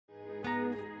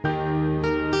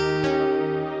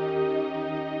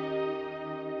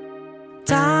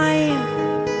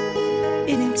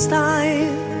it's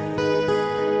time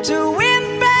to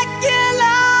win back your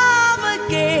love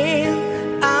again.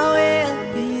 I will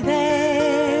be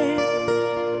there.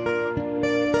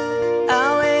 I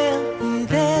will be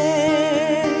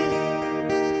there.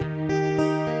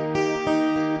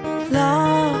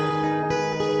 Love,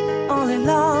 only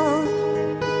love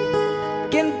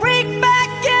can bring back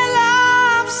your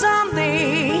love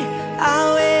someday. I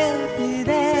will be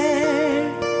there.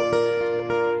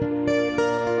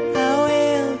 I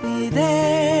will be there.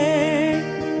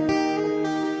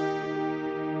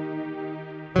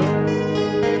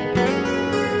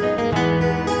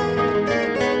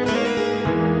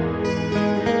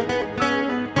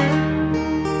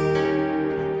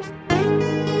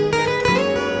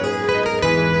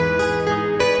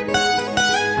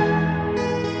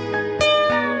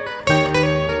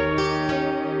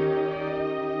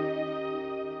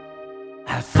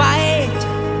 I'll fight,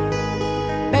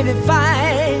 baby,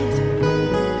 fight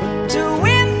to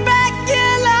win back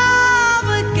your love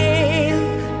again.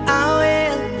 I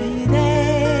will be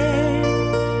there.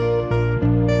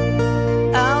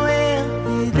 I will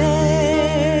be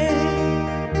there.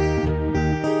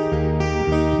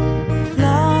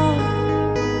 Love,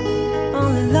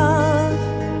 only love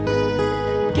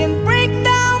can break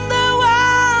down the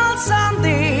world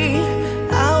someday.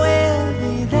 I will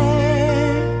be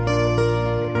there.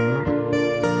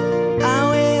 I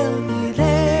will be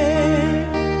there.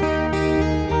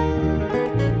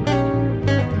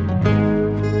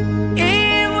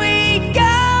 Here we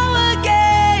go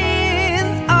again,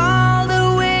 all the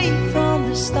way from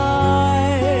the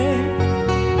start.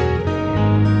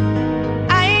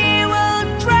 I will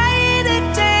try to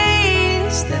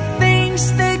taste the things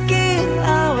that give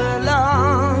our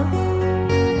love.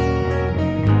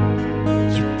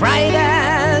 You bright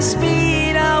as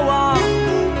speed I walk,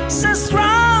 so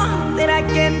strong that I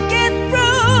can get through.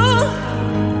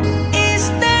 Is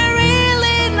there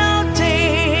really no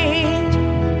change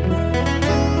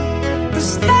to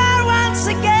start once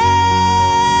again?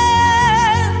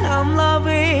 I'm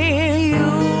loving you.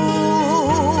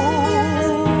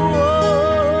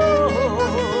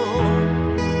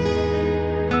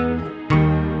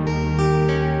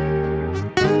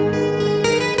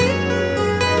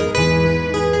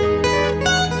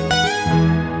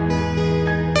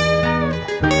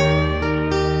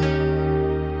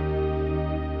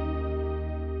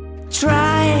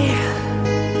 Try,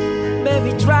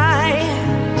 baby, try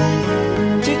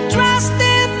to trust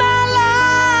in my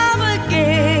love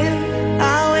again. I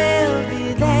will be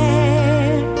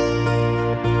there.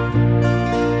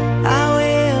 I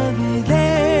will be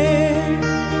there.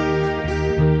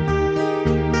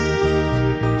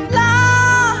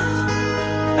 Love,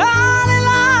 only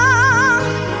love,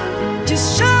 just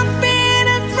jumping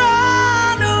in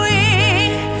front of me.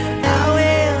 I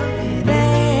will be there.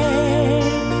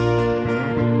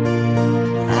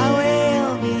 I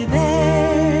will be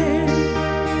there.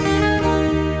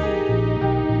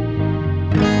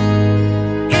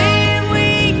 Here we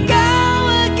go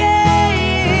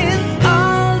again,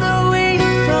 all the way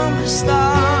from the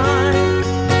start.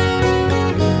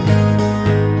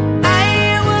 I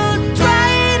will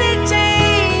try to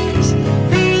change the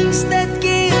things that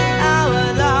give our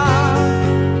love.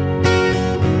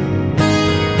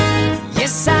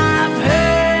 Yes, I've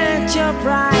heard your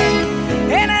pride,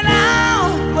 and I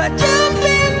know what you've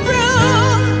been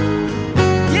through.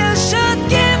 You should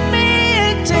give me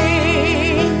a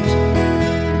change.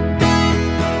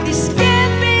 This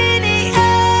can't be the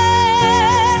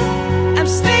end. I'm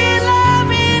still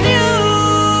loving you.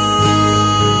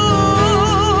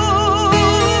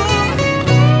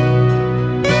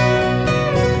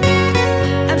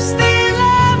 I'm still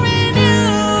loving you.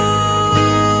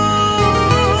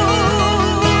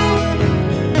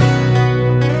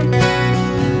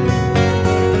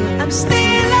 I'm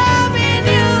still loving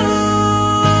you.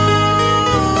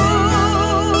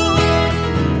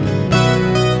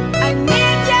 I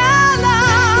need your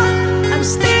love. I'm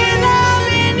still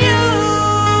loving you.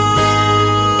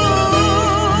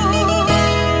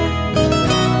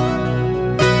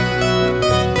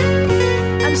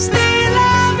 I'm still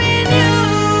loving you.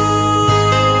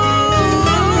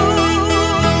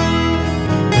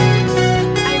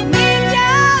 I need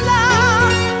your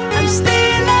love. I'm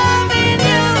still loving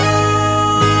you.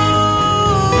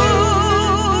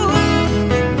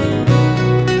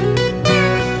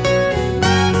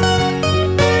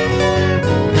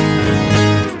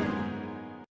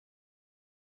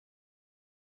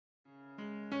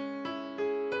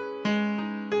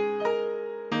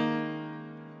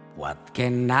 What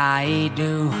can I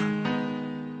do?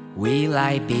 Will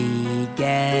I be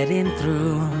getting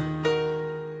through?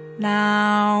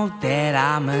 Now that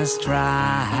I must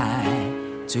try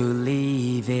to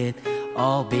leave it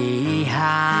all behind.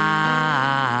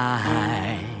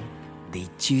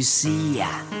 Did you see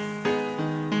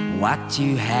what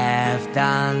you have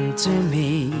done to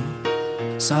me?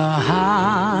 So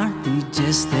hard to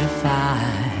justify.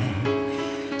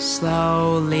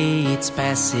 Slowly it's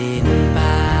passing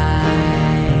by.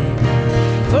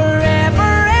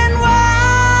 Forever and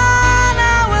one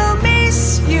I will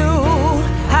miss you.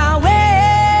 However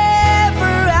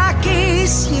I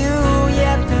kiss you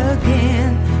yet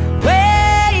again,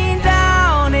 way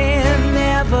down in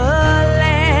Neverland.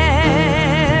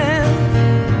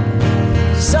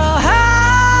 So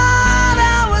hard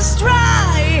I was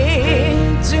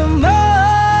trying,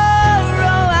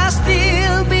 tomorrow I'll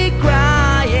still be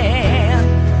crying.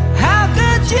 How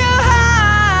could you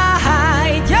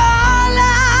hide your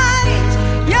lies,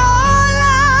 your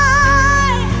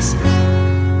lies?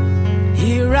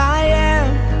 Here I am,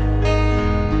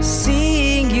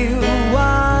 seeing you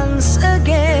once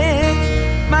again.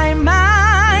 My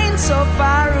mind so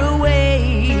far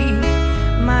away,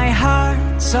 my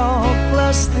heart so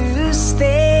close to stay.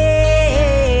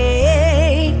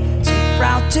 Too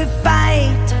proud to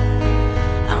fight,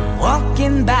 I'm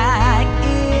walking back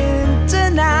in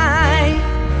tonight.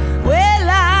 Will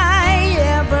I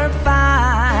ever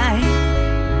find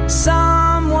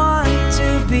someone to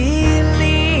believe?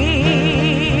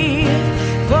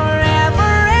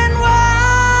 Forever and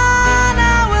one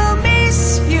I will miss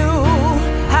you.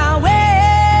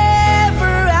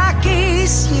 However I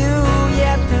kiss you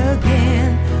yet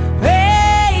again,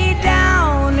 way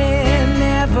down in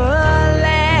Neverland.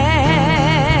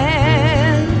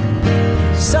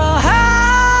 So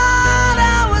hard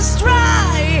I was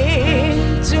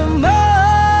trying,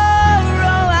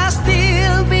 tomorrow I'll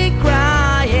still be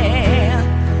crying.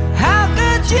 How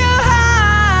could you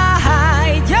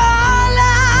hide your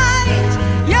lies,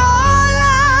 your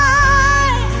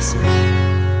lies?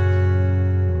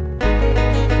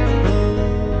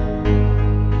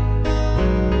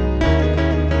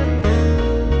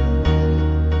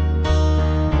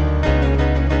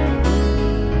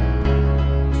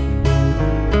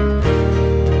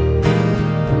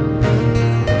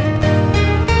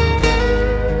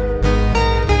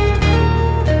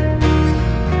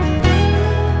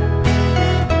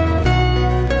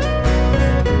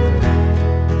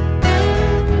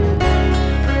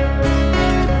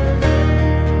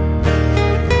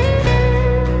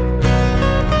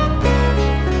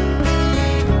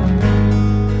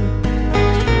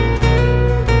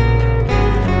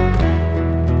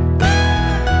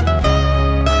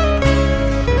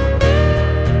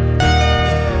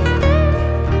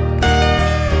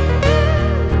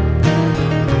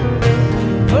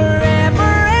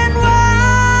 Forever and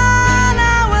one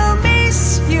I will miss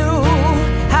you.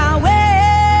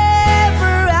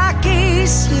 However I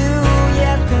kiss you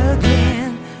yet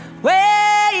again,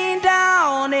 way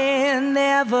down in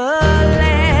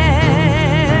Neverland.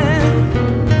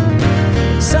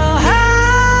 So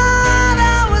hard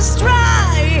I was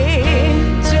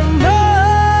trying,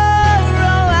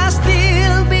 tomorrow I'll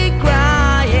still be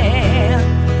crying.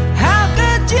 How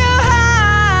could you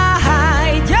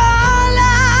hide your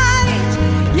lies,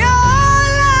 your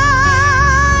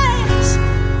lies?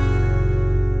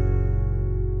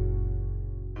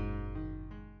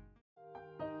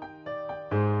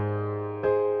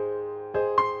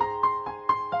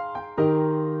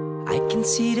 I can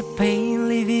see the pain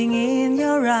living in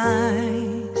your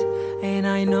eyes, and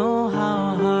I know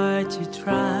how hard you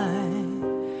try.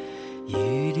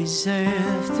 You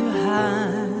deserve to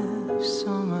have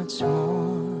so much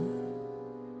more.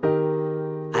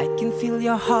 I can feel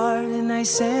your heart and I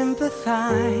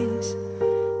sympathize,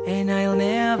 and I'll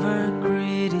never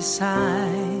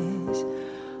criticize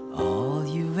all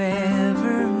you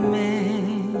ever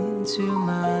meant to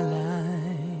my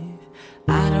life.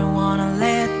 I don't wanna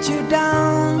let you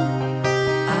down,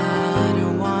 I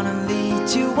don't wanna lead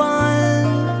you on,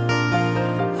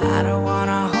 I don't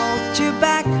wanna hold you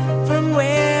back from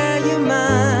where you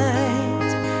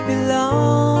might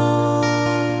belong.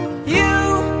 You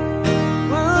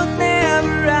would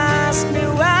never ask me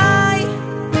why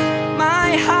my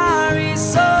heart is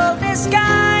so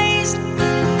disguised.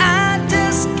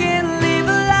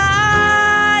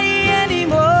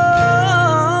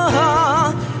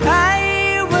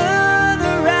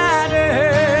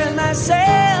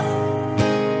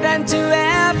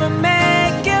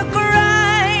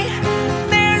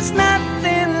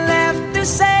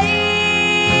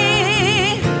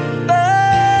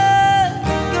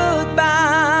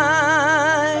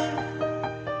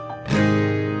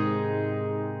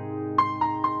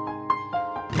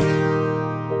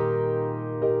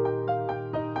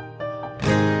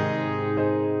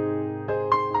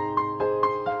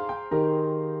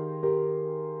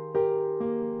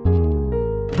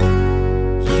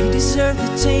 deserve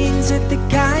the chains at the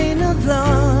kind of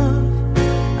love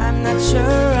I'm not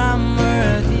sure I'm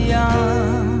worthy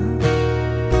of.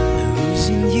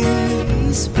 Losing you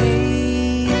is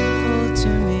painful to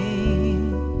me.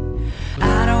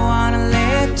 I don't wanna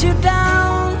let you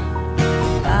down,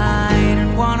 I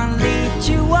don't wanna lead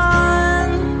you on,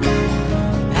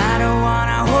 I don't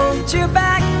wanna hold you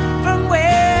back from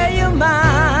where you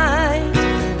might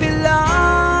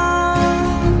belong.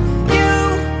 You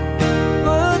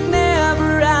would never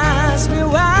ask me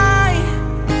why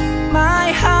my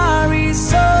heart is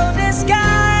so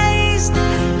disguised.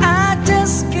 I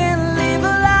just can't live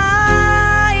a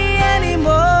lie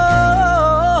anymore.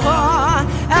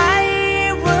 I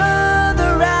would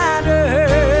rather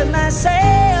hurt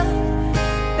myself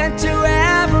than to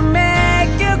ever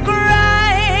make you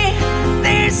cry.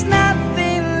 There's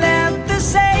nothing left to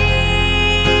say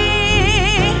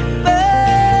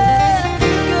but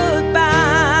goodbye.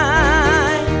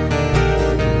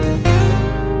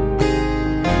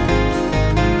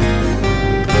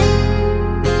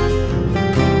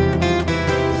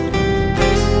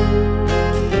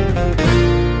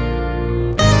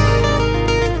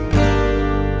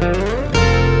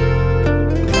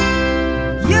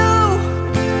 You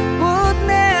would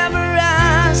never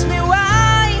ask me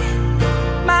why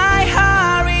my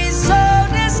heart is so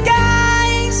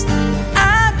disguised. I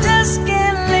just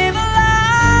can't live a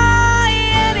lie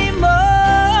anymore.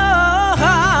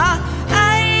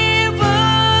 I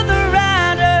would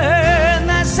rather hurt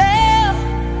myself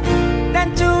than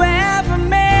to ever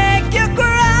make you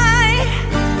cry.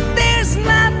 There's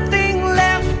nothing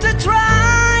left to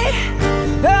try,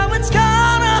 though it's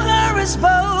gonna hurt us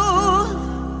both.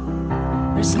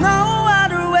 There's no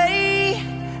other way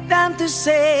than to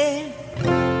say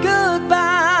goodbye.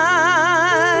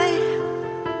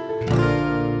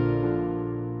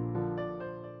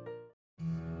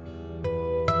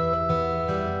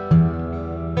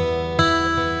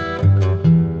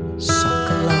 So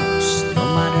close, no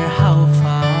matter how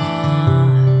far.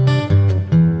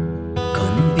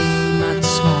 Couldn't be much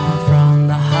more from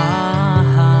the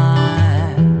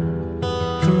heart.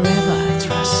 Forever I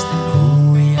trust in who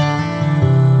we are,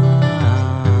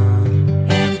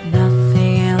 and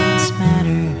nothing else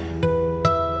matters.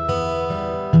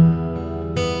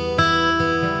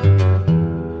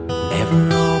 Never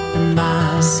opened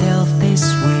myself this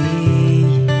way.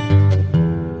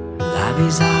 Life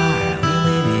is hard, we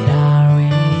live it our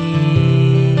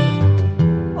way.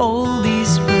 All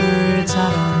these words I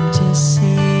don't just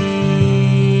say,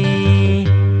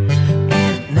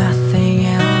 and nothing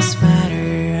else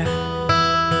matters.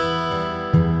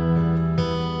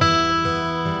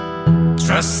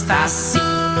 Trust I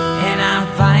see, and I'm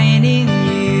finding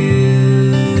you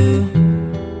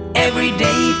every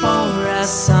day for us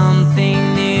something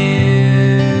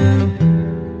new.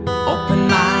 Open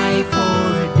my eye for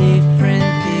a different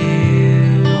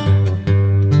view,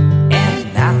 and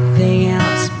nothing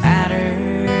else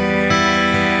matters.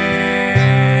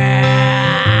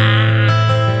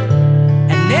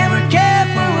 I never care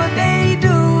for what they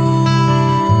do,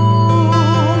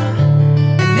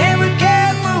 I never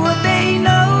care for what they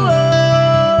know,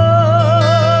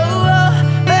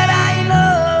 but I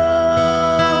know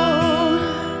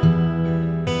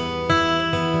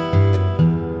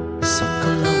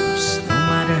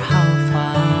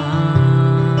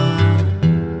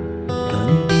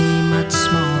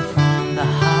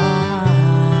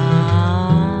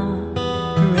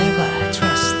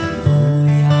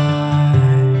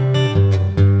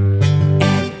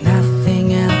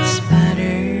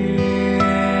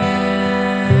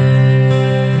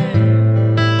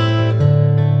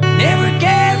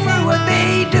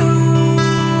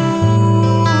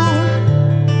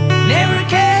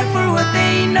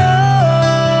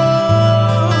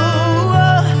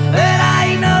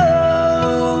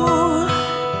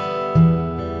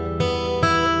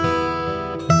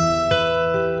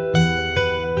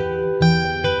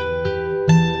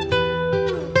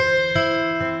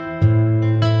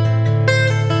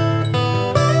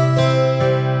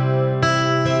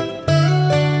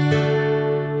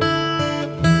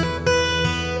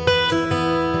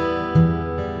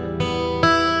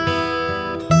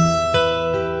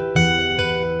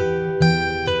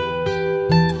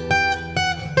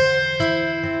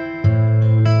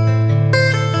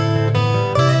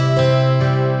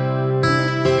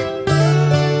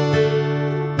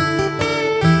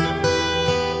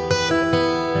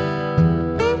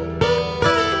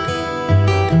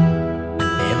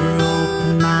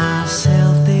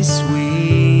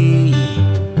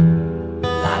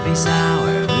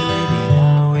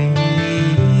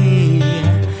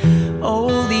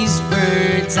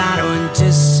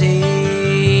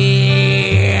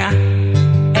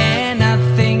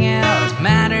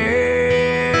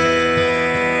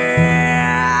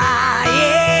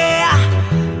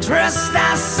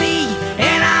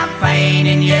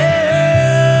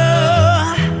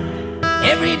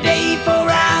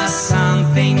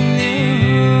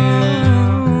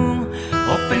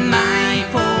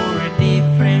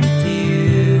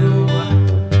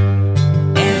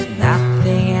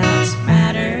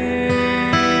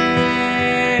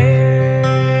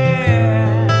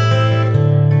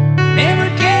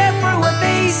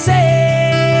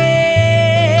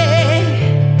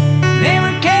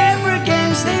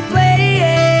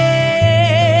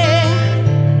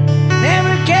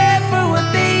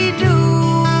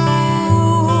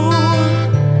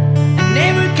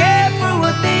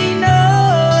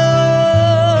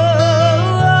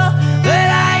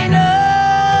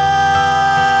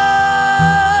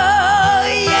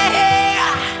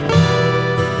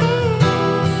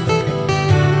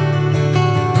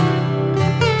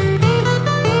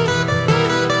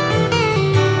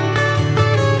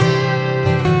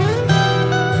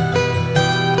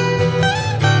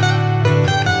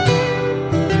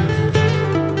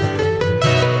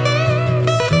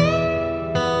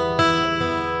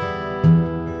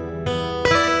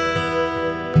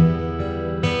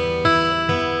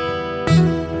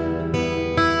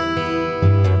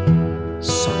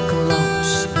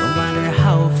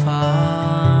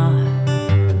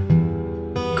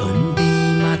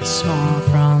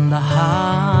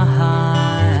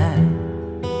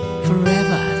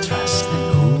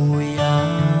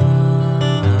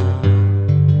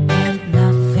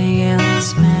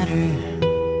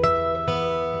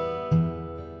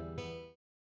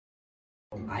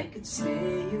could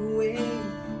stay awake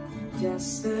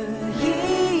just to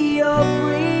hear your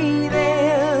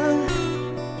breathing.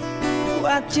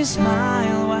 Watch you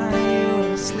smile while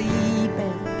you're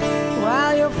sleeping,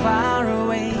 while you're far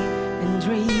away and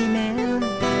dreaming.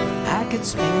 I could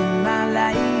spend my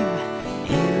life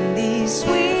in this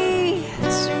sweet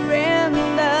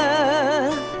surrender.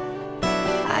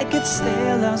 I could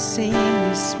stay lost in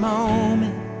this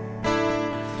moment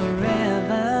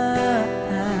forever,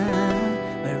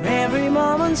 where every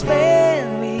moment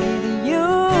spent with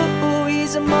you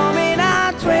is a moment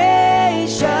I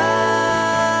treasure.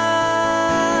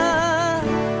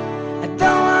 I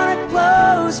don't wanna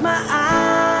close my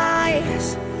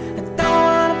eyes, I don't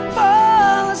wanna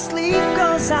fall asleep,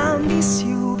 'cause I miss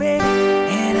you, baby,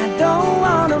 and I don't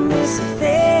wanna miss a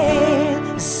thing.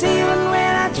 'Cause even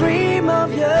when I dream of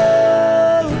you,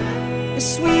 the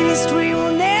sweetest dream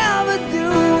will never do.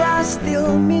 I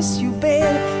still miss you,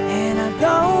 baby, and I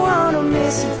don't wanna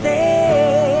miss a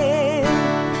thing.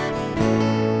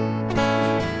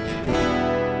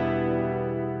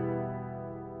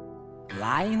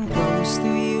 Lying close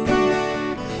to you,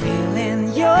 feeling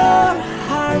your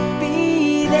heart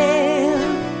beating,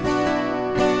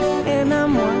 and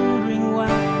I'm wondering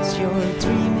what you're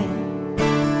dreaming,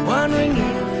 wondering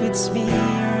if it's me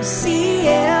you're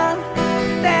seeing.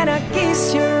 Then I kiss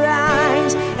your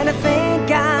eyes and I think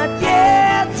I'd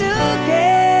get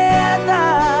together.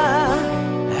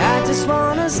 I just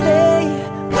wanna stay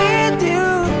with you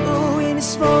in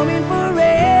this moment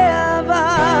forever,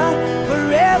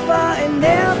 forever and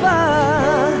ever.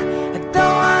 I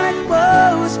don't wanna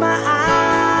close my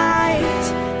eyes,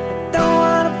 I don't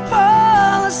wanna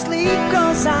fall asleep,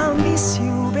 'cause I miss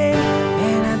you, baby,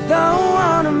 and I don't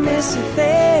wanna miss a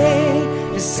thing.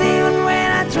 'Cause even when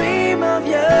I dream of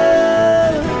you,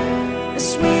 the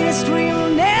sweetest dream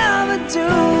will never do.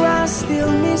 I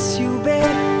still miss you,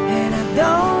 babe, and I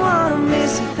don't wanna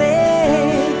miss a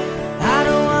thing. I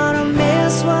don't wanna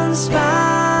miss one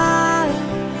smile,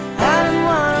 I don't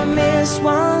wanna miss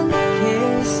one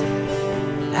kiss.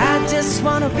 I just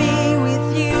wanna be with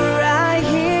you, right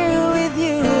here with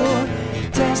you,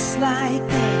 just like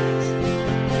this.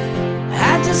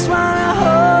 I just wanna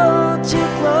hold you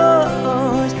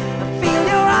close, I feel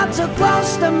your arms so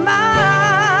close to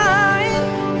mine,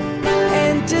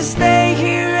 and to stay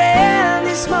here in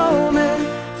this moment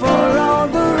for all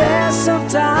the rest of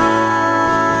time.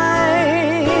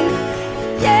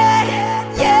 Yeah,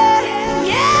 yeah,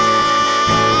 yeah.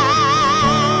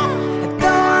 I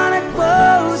don't wanna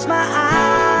close my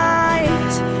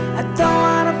eyes, I don't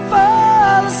wanna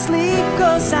fall asleep,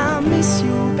 'cause I miss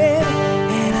you, baby,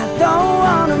 and I don't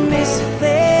wanna miss a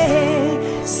thing.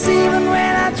 'Cause even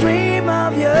when I dream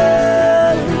of you,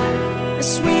 the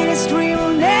sweetest dream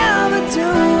will never do.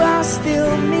 I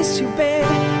still miss you,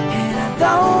 baby, and I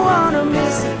don't wanna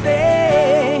miss a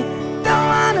thing. Don't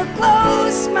wanna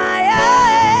close my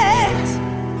eyes,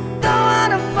 don't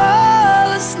wanna fall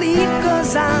asleep,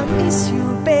 'cause I miss you,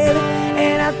 baby,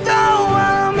 and I don't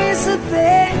wanna miss a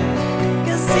thing.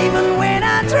 'Cause even when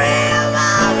I dream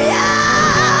of you,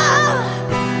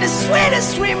 the sweetest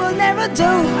dream will never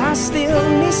do. I still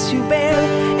miss you, baby,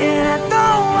 and I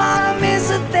don't wanna miss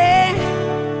a thing.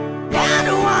 I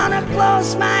don't wanna close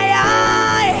my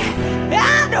eye,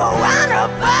 I don't wanna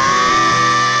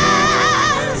fall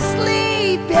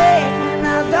asleep, yeah, and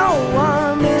I don't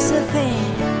wanna miss a thing.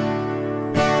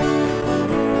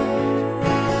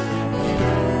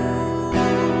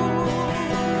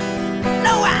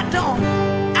 No, I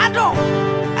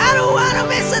don't wanna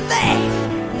miss a thing.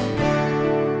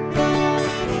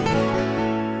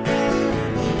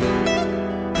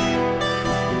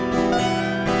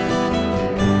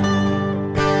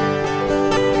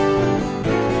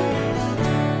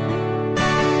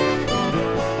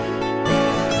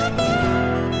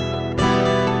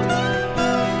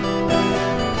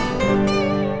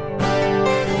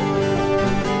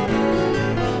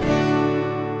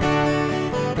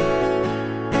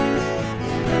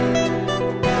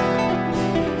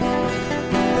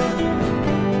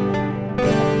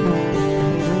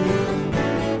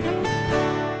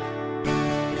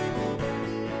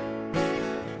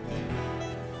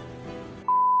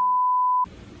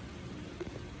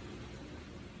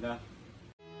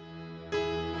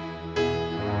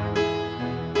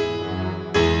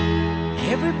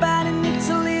 Everybody needs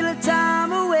a little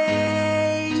time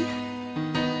away,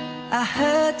 I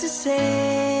heard to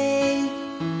say,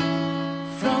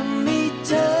 from each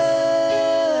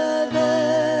other.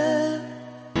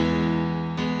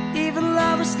 Even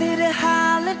lovers need a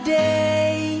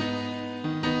holiday,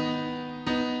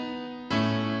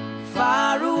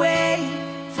 far away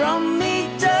from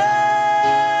each other.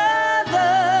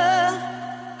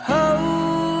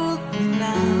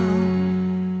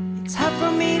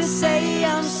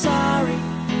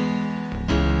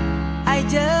 I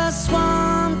just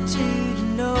want you to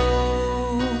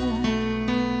know,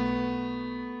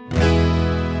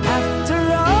 after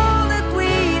all that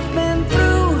we've been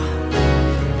through,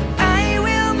 I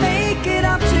will make it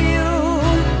up to you.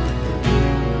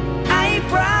 I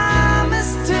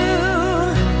promise to.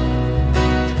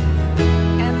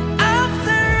 And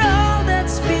after all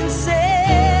that's been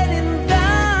said and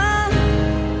done,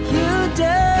 you're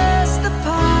just a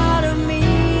part of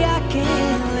me I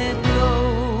can't let go.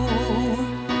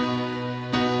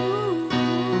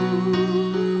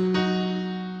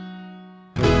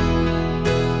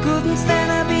 Couldn't stand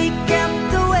to be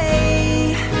kept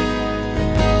away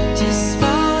just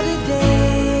for the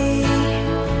day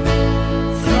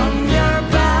from your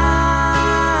body.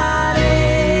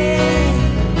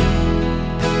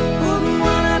 Wouldn't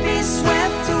wanna be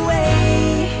swept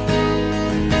away,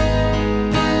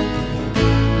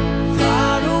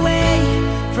 far away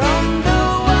from the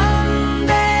one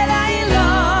that I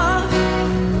love.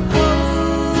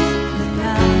 Oh, but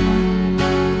now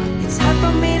it's hard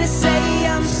for me to say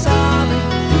I'm sorry.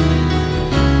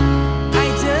 I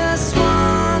just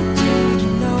want you to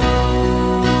know.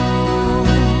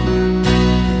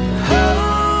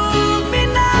 Hold me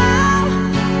now.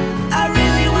 I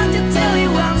really want to tell you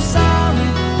I'm sorry.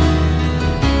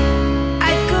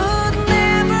 I could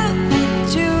never let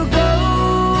you go.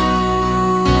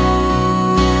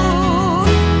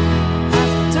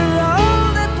 After all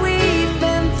that we've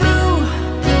been through,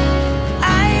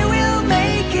 I will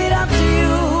make it up to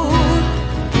you.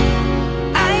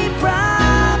 I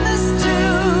promise to.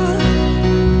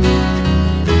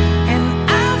 And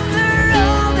after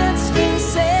all that's been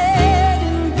said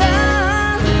and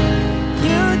done,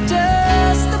 you're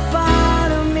just a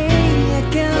part of me I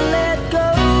can't let go.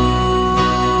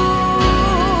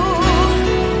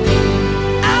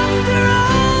 After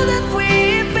all that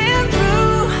we've been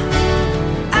through,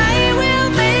 I will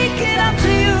make it up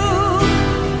to you.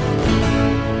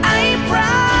 I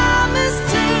promise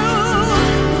to.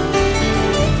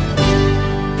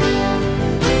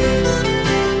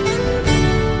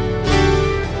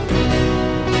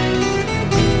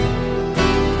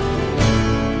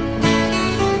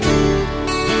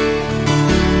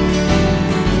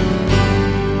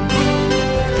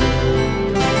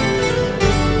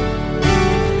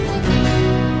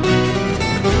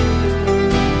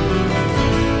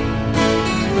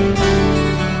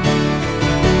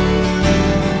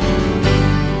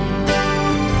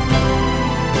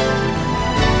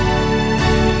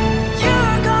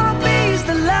 You're gonna be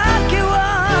the lucky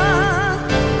one.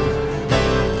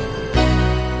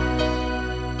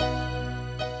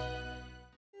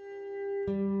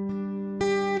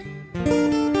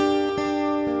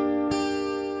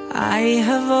 I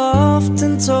have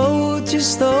often told you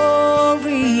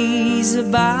stories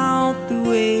about the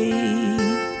way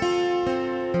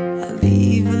I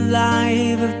live a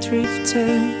life of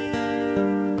drifter,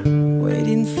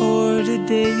 waiting for the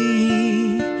day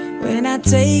when I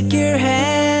take your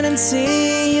hand and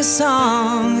sing your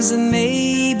songs, and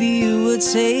maybe you would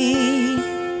say,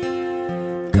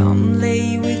 come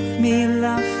lay with me,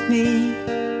 love me.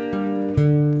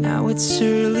 Now it's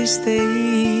surely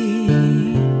stay,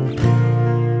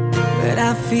 but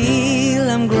I feel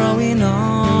I'm growing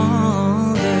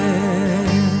older,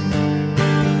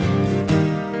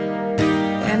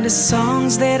 and the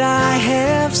songs that I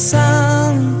have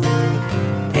sung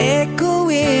echo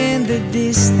in the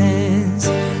distance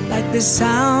like the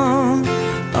sound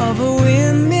of a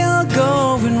windmill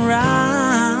going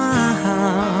round.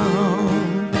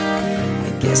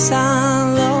 I guess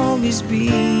I'll always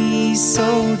be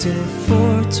soldier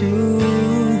for two.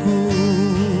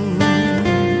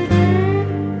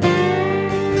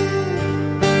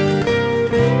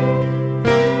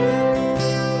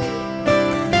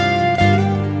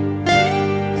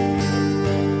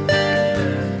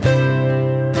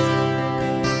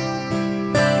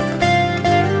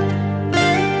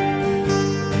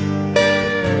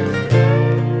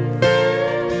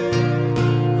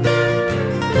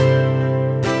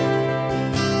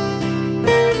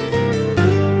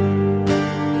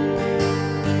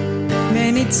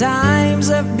 Many times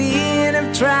I've been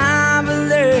a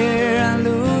traveler, I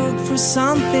look for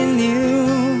something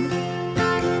new.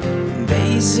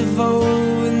 Days of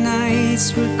old,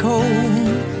 nights were cold,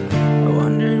 I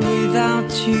wonder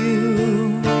without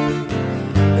you.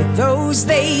 But those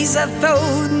days I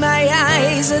thought my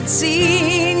eyes had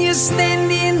seen you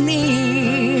standing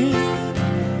near.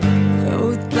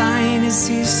 Though blindness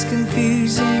is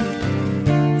confusing,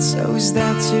 it shows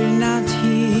that you're not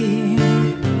here.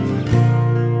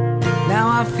 Now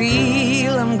I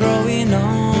feel I'm growing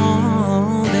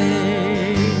older,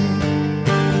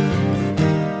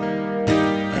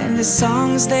 the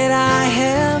songs that I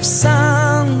have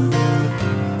sung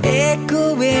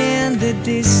echo in the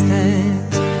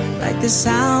distance, like the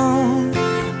sound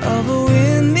of a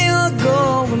windmill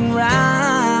going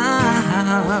round.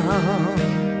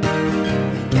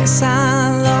 I guess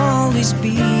I'll always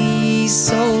be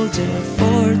soldier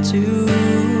for two.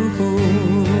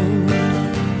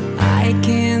 I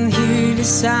can hear the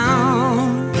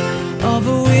sound of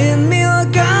a windmill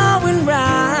going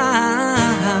round.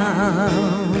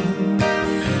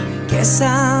 Guess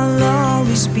I'll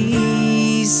always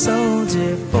be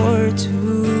soldier for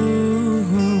two.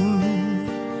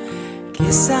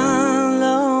 Guess I'll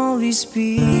always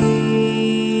be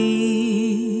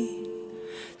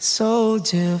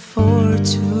soldier for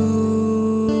two.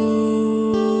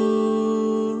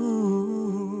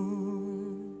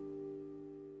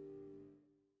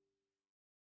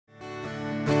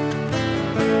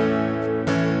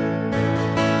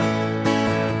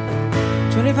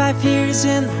 25 years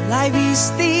and life is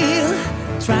still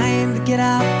trying to get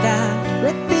up that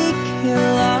red big hill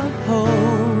of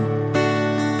hope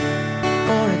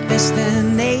for a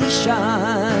destination.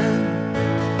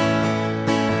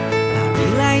 I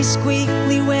realized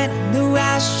quickly when I knew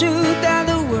I should that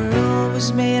the world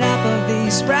was made up of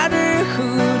this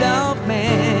brotherhood of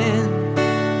men,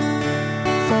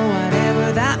 for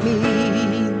whatever that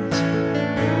means.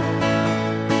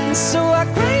 And so I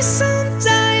cry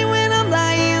sometimes when I'm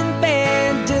lying in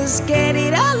bed, just get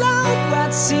it all out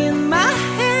what's in my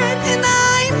head. And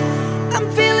I'm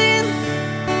feeling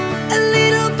a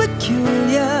little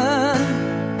peculiar.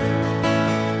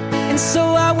 And so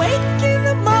I wake in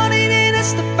the morning and I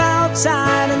step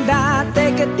outside and I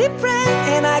take a deep breath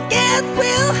and I get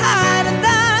real high and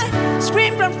I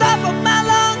scream from top of my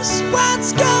lungs,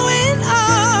 what's going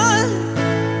on?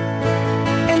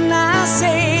 And I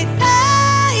say,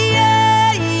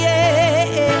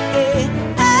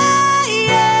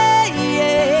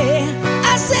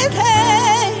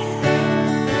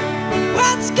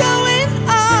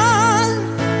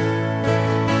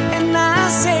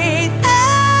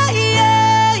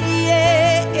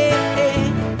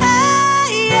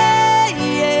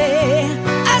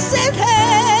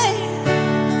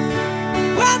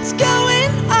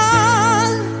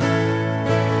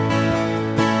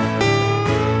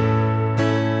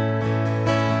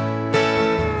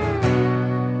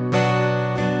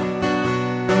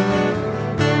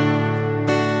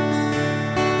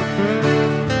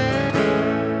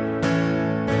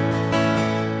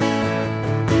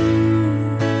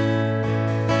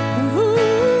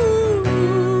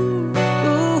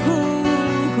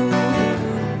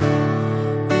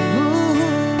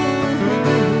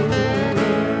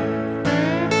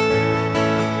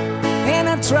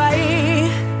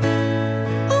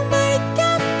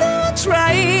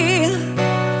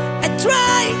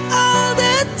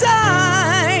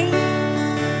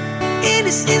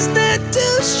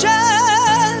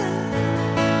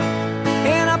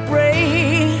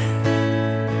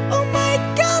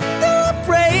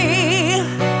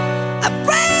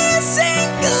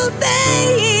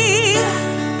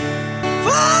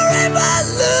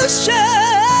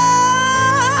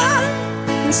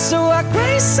 so I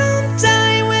cry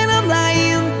sometime when I'm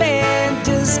lying in bed,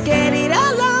 just get it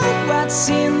all out what's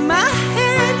in my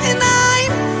head. And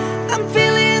I'm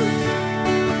feeling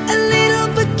a little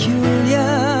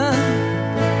peculiar.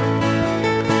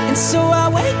 And so I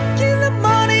wake in the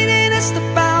morning and I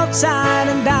step outside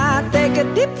and I take a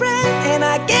deep breath and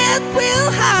I get real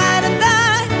high and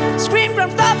I scream from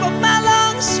top of my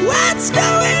lungs, what's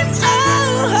going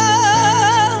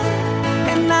on?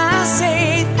 And I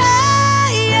say,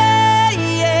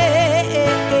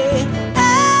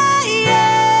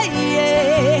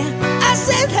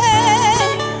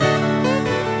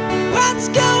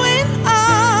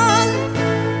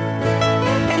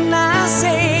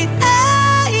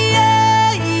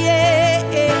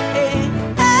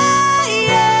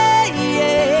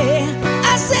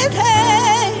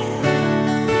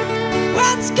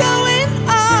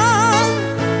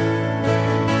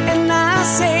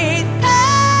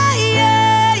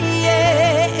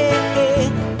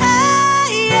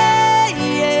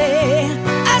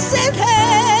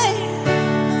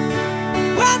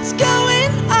 what's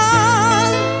going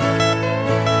on?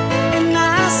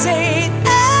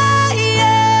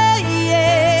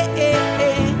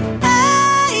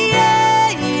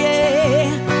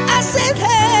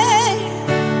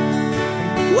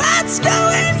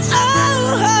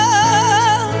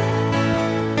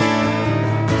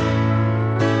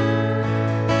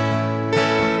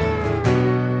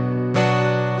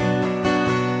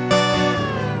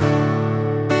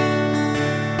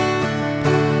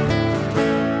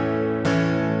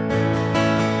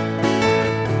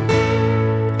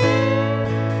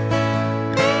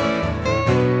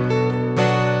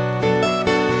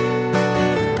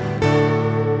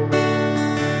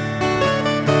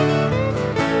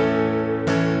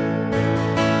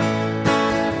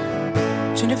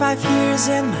 25 years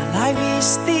and my life is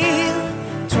still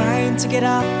trying to get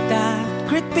up that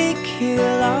great big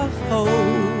hill of hope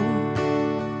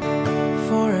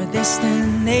for a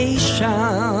destination.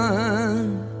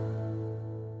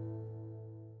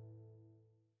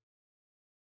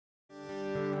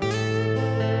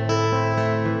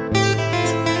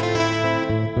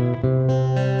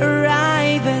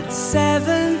 Arrive at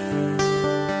 7,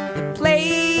 the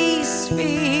place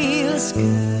feels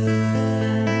good.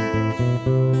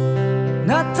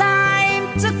 No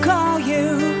time to call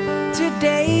you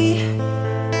today,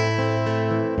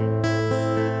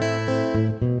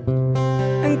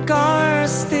 and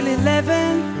cars still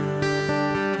 11,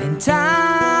 and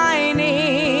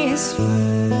Tiny's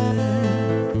food.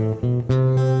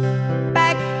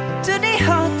 Back to the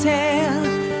hotel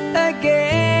again.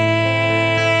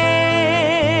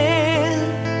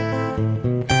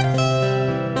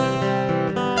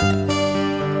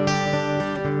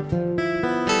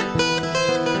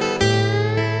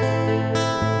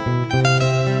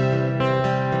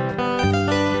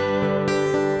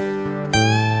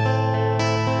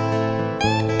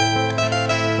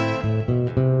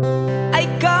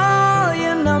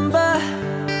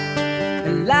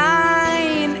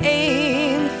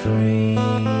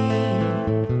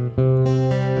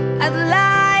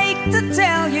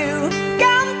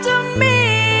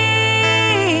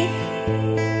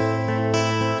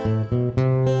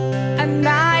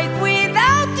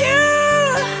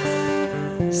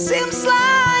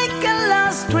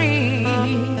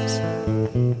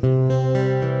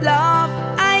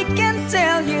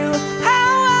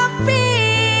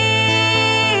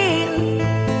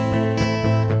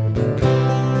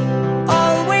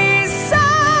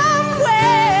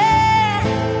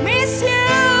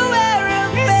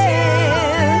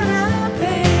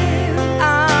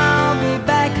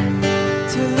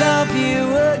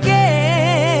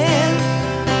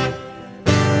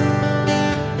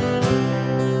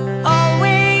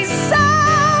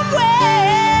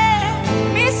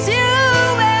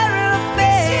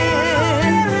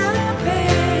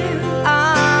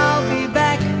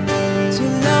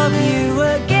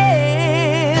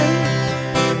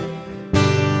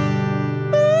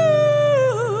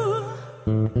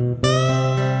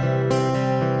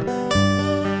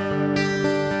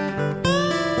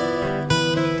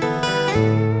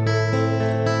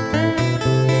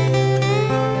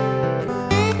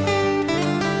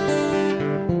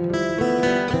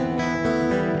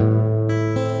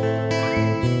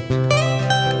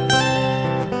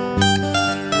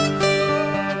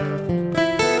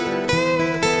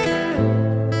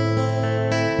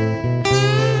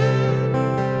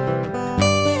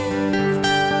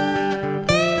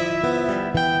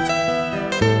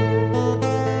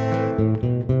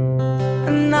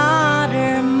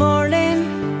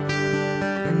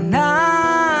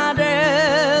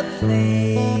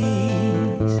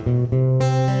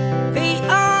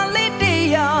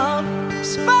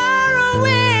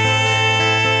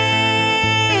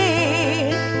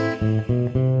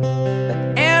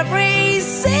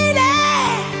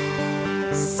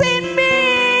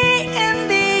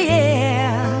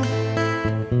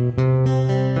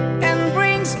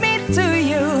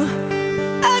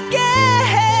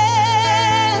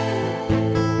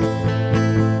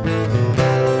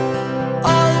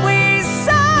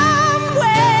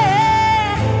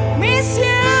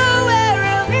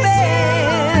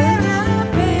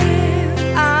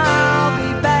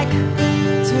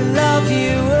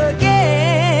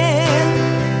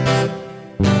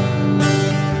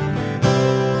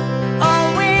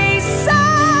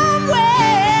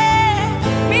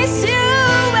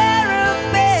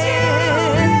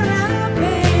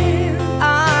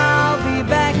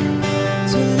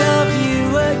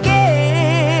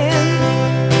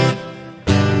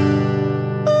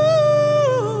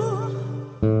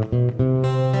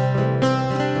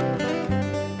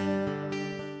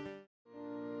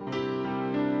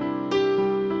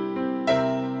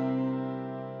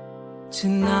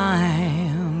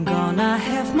 Tonight I'm gonna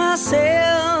have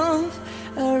myself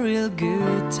a real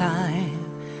good time.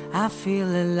 I feel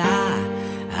alive,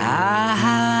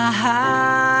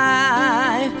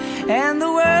 and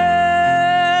the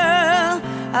world,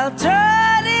 I'll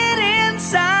turn it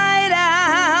inside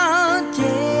out,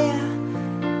 yeah.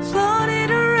 Floating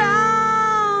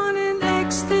around in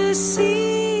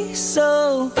ecstasy,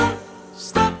 so don't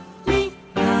stop me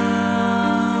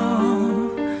now.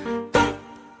 Don't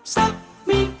stop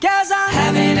me, 'cause I'm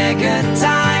having a good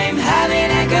time,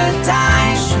 having a good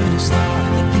time. Shooting star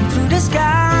leaping through the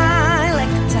sky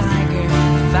like a tiger,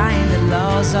 defying the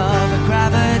laws of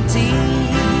gravity.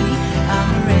 I'm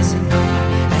a racing car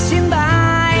passing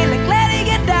by like letting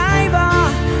a diver.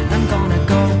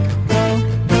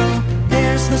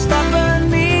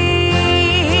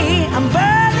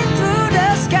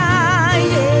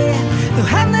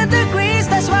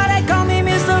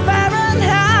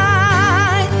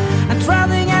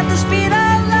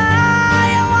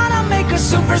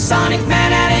 supersonic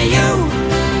man out of you.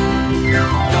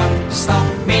 Don't stop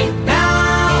me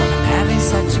now. I'm having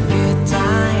such a good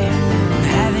time. I'm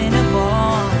having a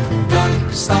ball. Don't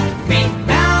stop me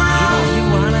now. If you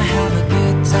wanna have a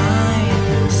good time,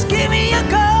 just give me a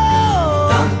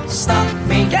call. Don't stop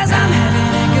me. Cause I'm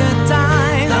having a good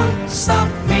time. Don't stop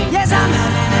me. Yes, I'm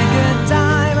having a good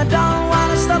time. I don't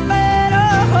wanna stop at all.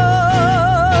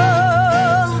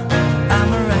 I'm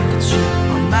a rocket ship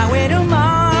on my way to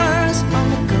Mars. On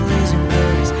the collision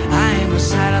course, I am a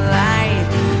satellite.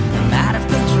 I'm out of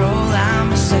control, I'm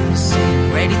a second seat,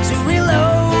 ready to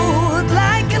reload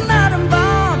like an atom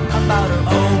bomb. About to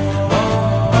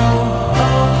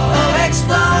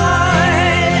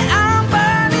explode. I'm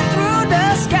burning through the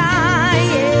sky,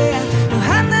 yeah.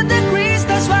 200 degrees,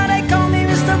 that's why they call me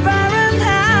Mr.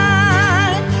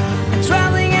 Fahrenheit. I'm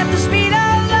traveling at the speed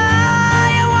of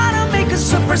light. I wanna make a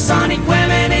supersonic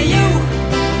woman of you.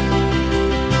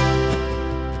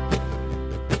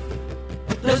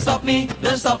 Don't stop me,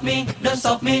 don't stop me, don't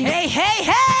stop me. Hey, hey,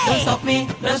 hey! Don't stop me,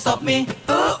 don't stop me.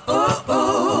 Ooh, ooh,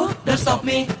 ooh. Don't stop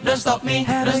me, don't stop me,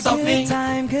 don't stop me. Good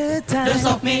time, good time. Don't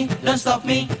stop me, don't stop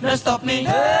me, don't stop me.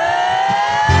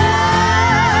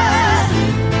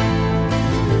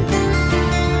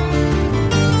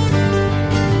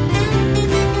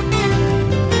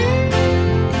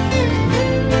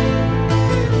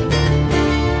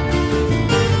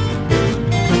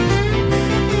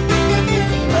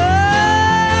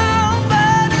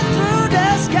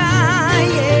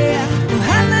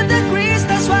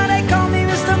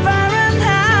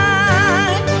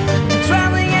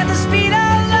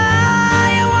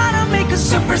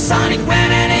 Supersonic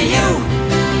women and you.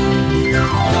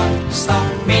 Don't stop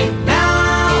me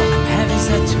now. I'm having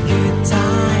such a good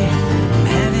time. I'm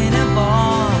having a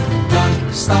ball. Don't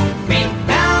stop me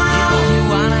now. If you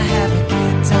wanna have a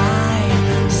good time,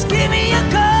 just give me a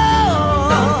call.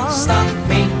 Don't stop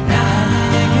me now. I'm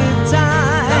having a good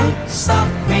time. Don't stop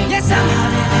me. Yes, I'm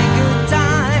having a good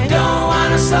time. Don't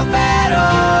wanna stop at all.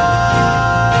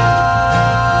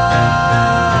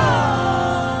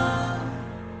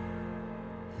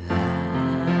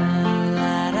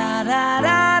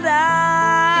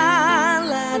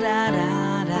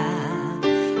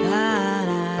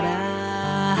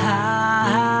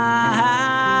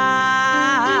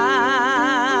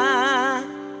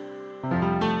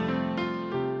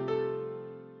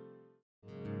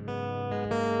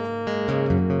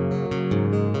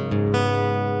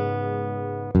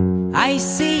 I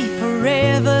see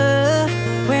forever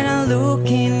when I look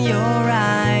in your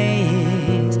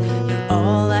eyes. You're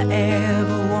all I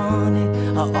ever wanted.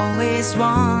 I always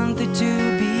wanted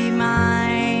to be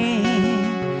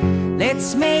mine.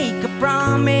 Let's make a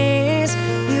promise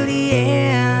till the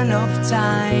end of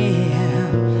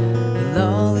time. We'll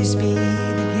always be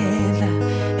together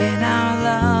and our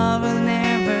love will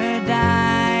never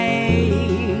die.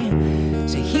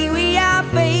 So here we are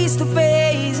face to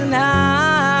face and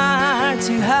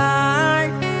to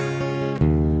heart.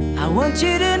 I want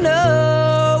you to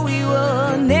know we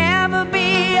will never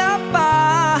be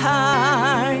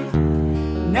apart.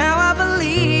 Now I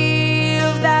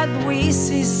believe that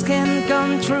wishes can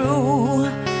come true.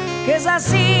 'Cause I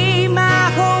see my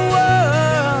whole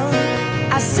world.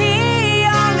 I see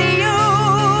only you.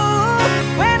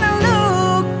 When I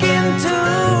look into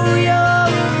your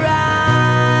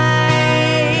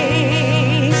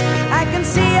eyes, I can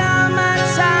see how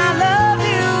much I love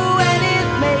you, and it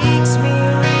makes me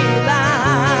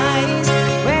realize.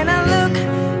 When I look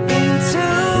into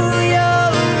your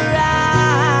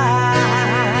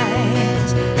eyes,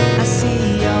 I see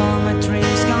all my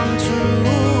dreams come true.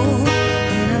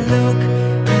 When I look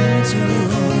into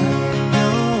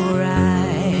your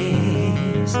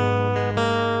eyes.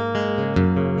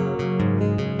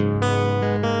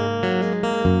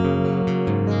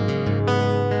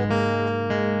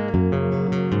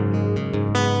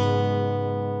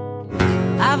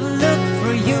 I've looked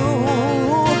for you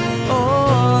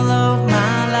all of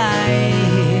my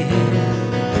life.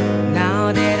 Now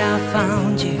that I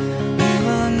found you, we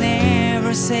will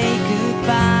never say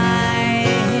goodbye.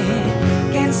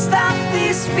 Can't stop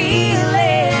this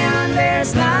feeling,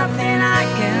 there's nothing I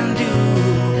can do.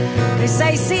 'Cause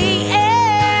I see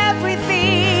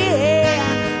everything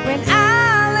when I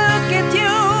look at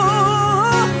you.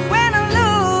 When I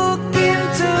look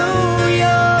into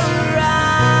your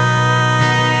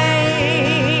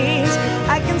eyes,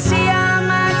 I can see how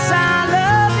much I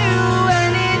love you,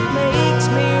 and it makes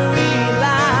me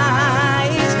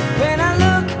realize. When I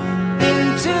look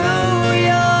into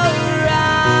your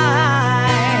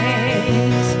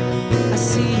eyes, I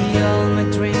see all my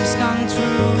dreams come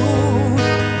true.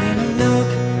 When I look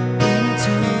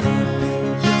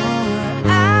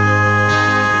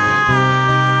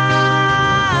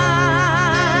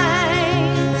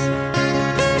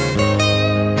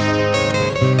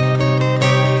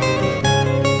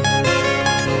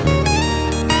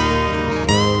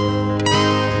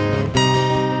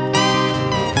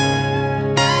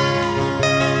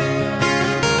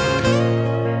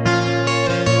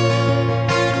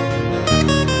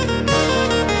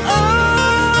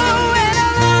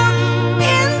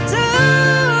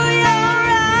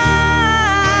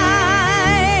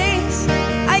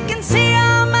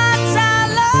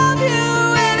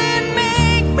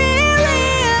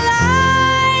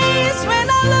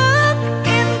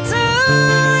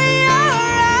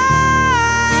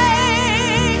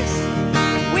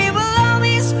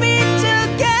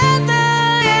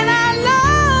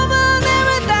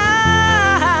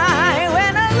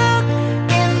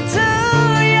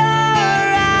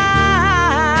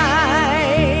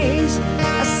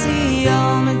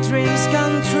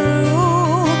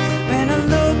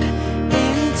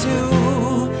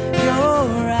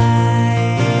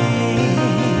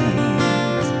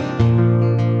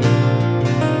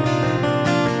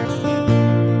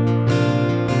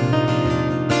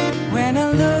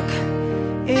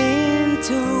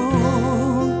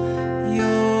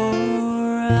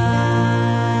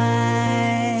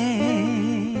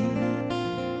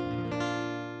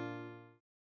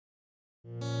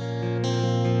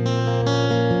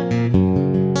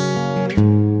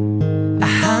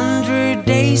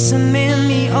days have made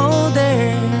me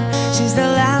older since the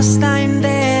last time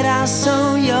that I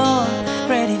saw your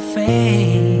pretty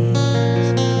face.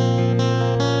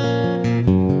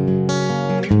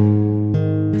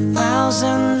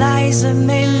 1,000 lies have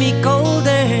made me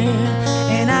colder,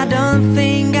 and I don't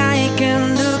think I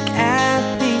can look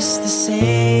at this the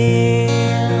same.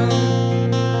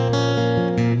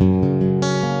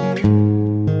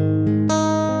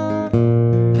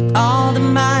 But all the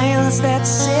miles that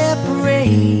separate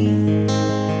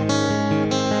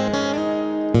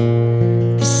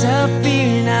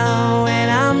disappear now when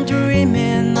I'm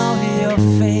dreaming of your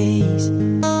face.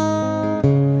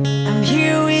 I'm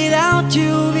here without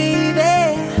you, baby,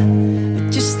 but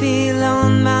you're still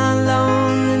on my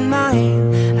lonely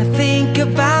mind. I think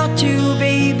about you,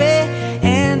 baby,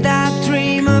 and I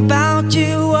dream about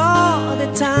you all the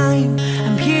time.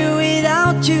 I'm here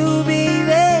without you,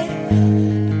 baby,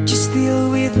 but you're still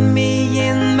with me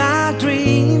in my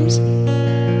dreams.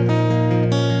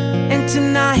 And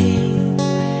tonight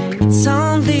it's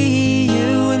only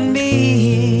you and me.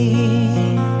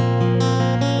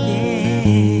 Yeah.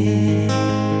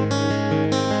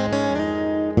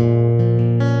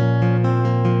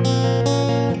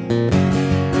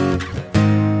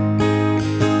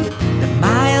 The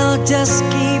mile just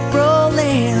keep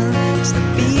rolling as the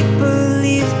people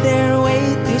leave their way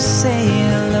to say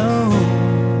hello.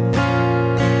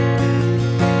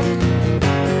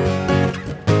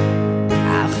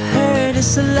 I've heard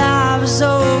this love is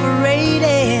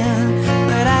overrated,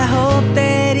 but I hope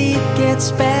that it gets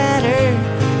better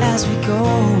as we go.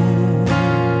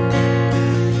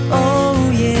 Oh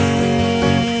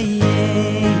yeah,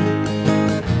 yeah.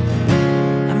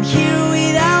 I'm here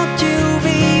without you,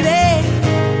 baby,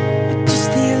 but you're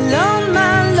still on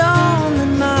my lonely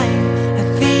mind. I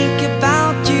think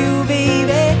about you,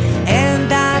 baby, and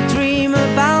I dream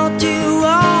about you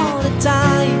all the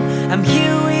time. I'm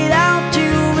here without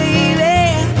you, baby,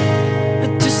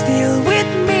 but you're still with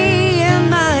me in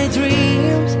my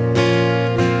dreams.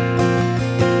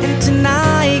 And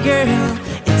tonight, girl,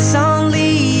 it's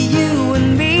only you and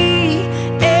me.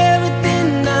 Everything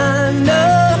I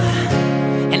know,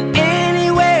 and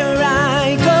anywhere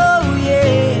I go,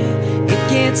 yeah. It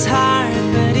gets hard,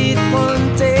 but it won't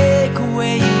take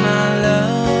away my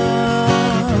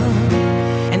love.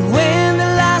 And when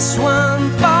the last one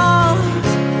falls,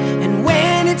 and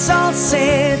when it's all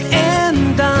said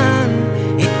and done,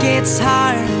 it gets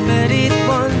hard, but it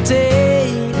won't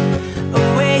take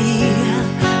away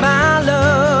my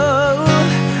love.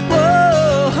 Whoa.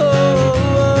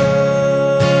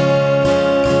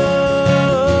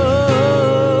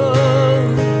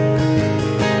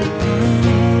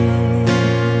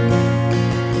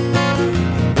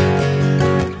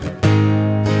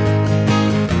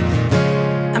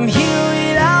 I'm here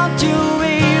without you,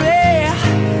 baby,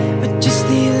 but you're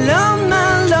still on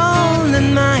my lonely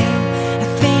mind. I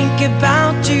think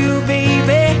about you,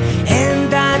 baby, and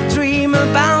I dream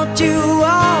about you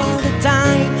all the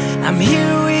time. I'm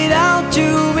here without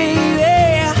you, baby,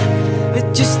 but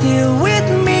you're still with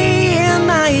me in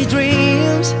my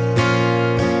dreams.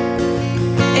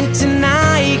 And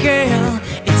tonight, girl,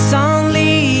 it's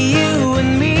only you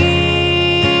and me.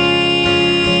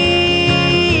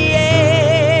 Yeah.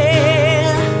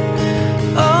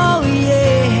 Oh yeah.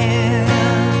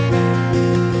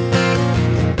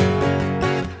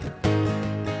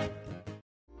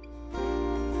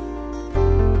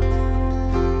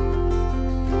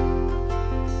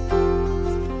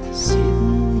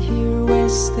 Sitting here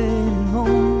wasted and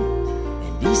home,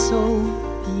 and this old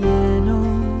piano,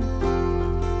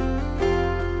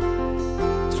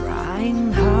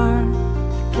 trying hard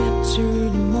to capture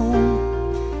the moment.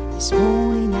 This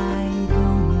morning I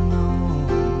don't know,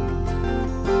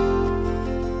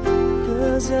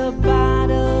 'cause a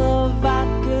bottle of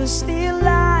vodka still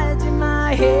lies in my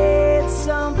head.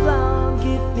 Some blonde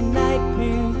give me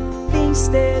nightmare, thinks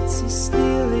that she's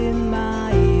still in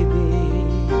my bed.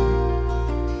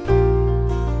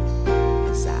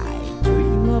 'Cause I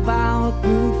dream about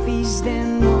movies that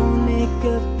won't make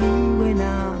up me when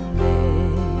I'm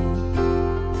dead.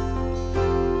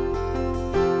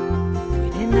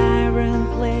 With an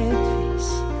iron-clad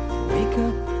face, wake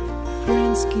up,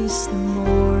 friends kiss the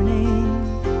morning,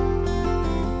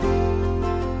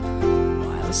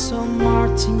 while some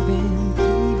marching band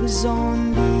keep us on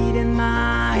beat in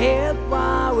my head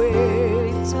while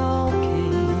we're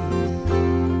talking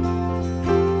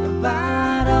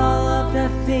about all of the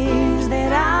things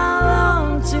that I long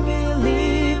to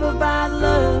believe about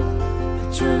love, the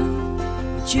truth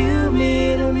that you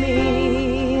made of me.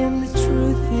 And the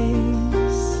truth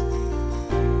is,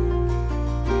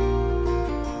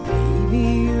 baby,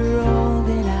 you're all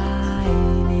that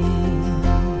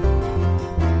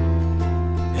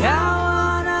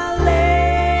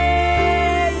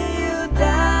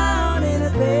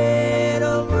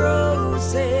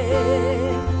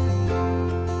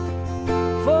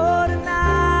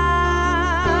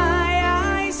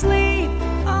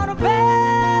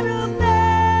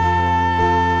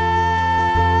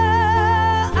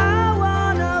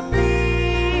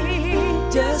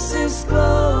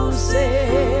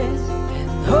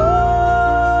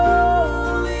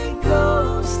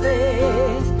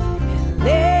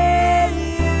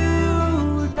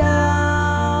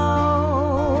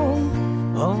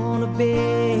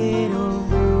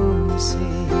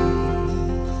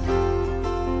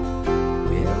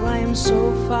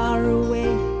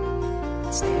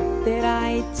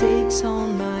it takes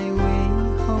on my way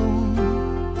home.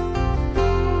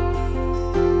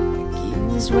 The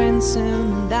king's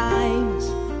ransom dies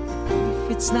if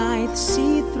it's night to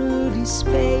see through this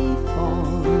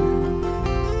payphone.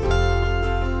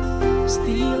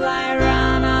 Still I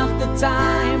run after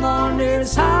time,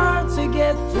 wonders hard to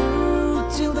get through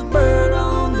till the bird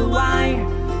on the wire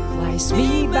flies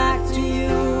me back to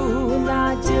you, and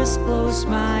I just close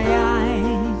my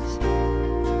eyes.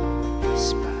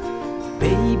 Whisper,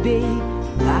 baby,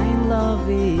 blind love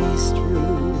is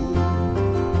true.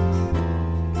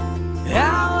 I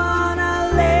wanna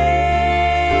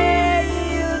lay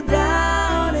you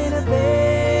down in a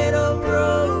bed of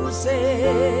roses.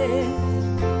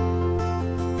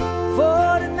 For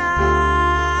the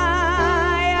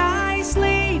night I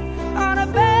sleep on a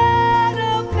bed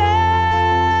of nails.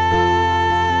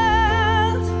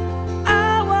 I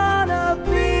wanna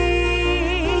be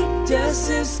just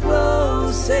as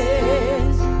close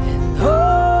as and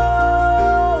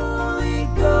Holy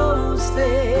Ghost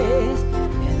is,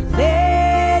 and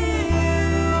lay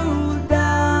you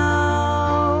down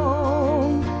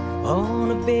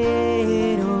on a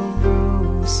bed of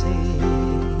roses.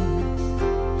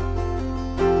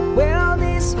 Well,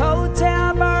 this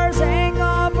hotel bar's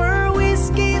hangover,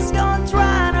 whiskey's gone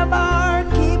dry, and a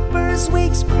barkeeper's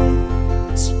weak spread.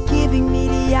 She's giving me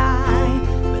the eye,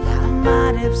 but I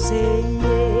might have said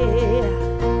yeah.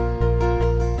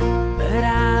 But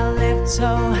I left so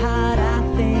hard, I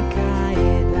think I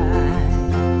had died.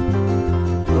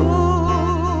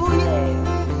 Ooh, yeah.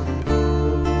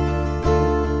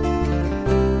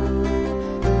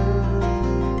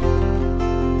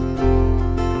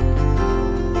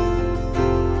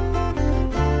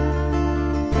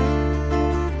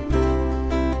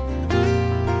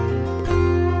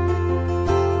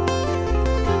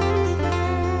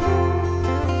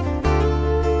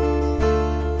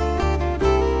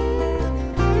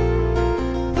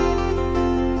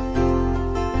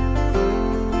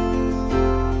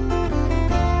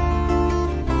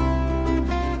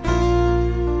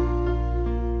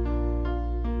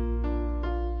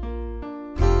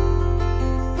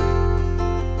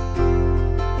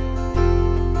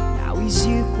 Now as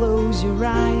you close your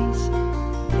eyes,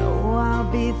 know I'll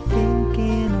be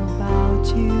thinking about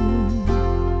you,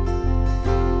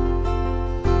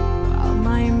 while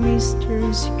my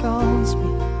mistress calls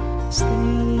me,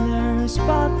 stand in her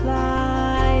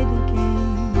spotlight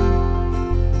again.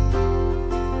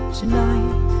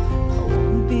 Tonight I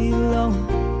won't be alone,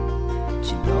 but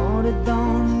you know that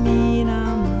don't mean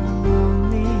I'm not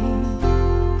lonely.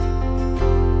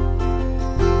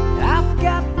 I've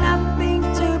got nothing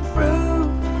to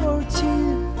prove for you,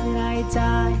 and I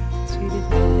die to the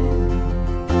end.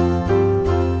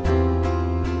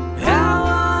 I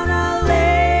wanna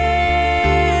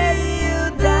lay you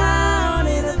down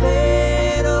in a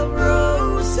bed of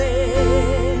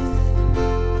roses.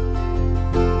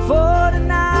 For the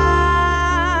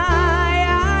night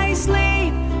I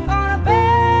sleep on a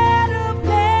bed of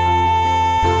nails.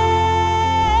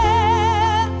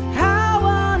 I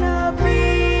wanna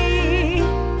be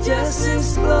just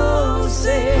as close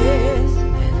as and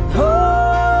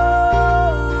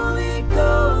Holy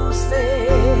Ghost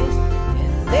is,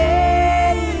 and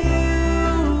lay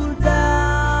you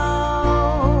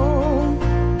down.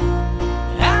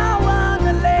 I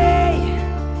wanna lay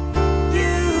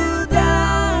you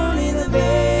down in a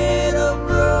bed of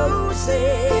roses.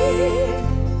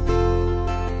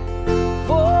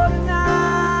 For the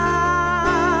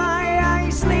night I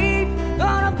sleep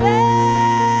on a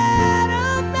bed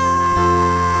of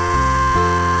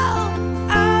nails.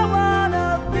 I wanna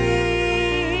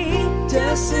be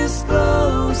just as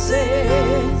close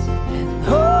as and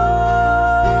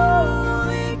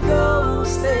Holy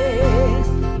Ghost is,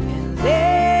 and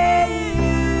lay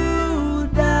you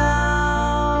down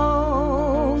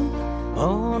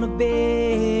on a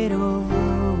bed of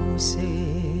roses.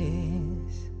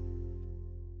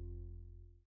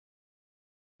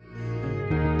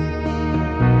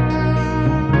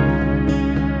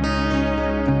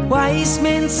 Wise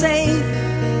men say,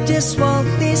 just walk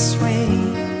this way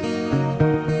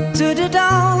to the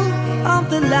dawn of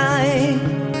the light.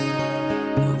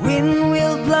 The wind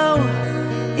will blow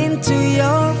into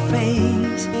your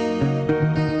face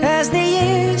as the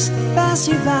years pass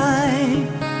you by.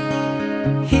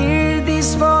 Hear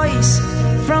this voice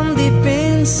from deep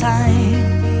inside.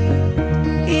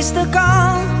 It's the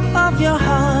call of your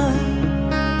heart.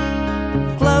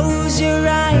 Close your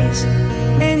eyes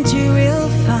and you will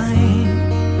find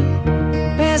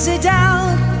passage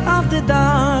out of the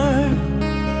dark.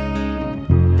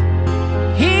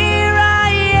 Here I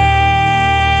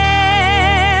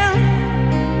am,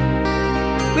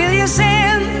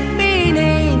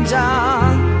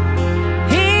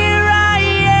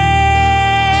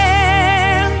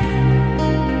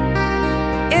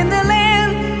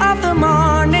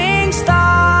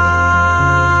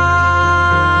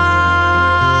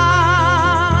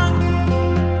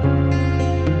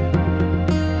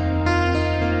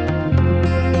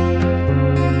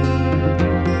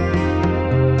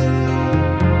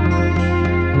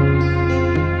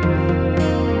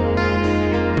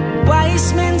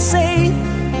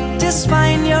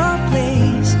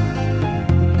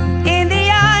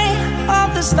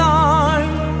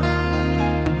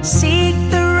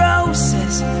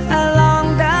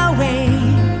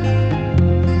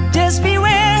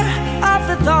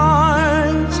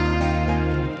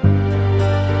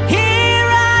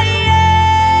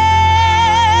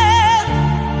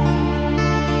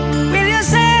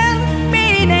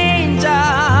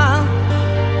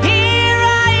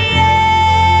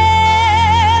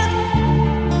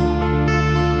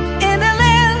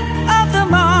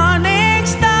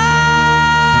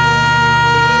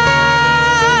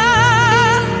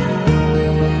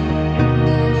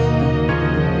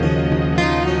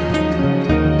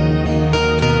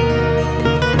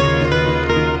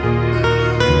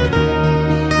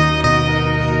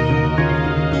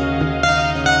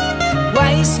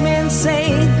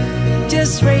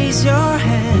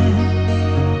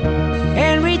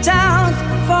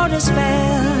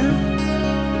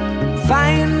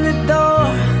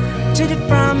 to the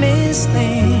promised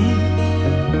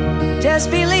land. Just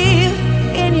believe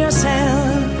in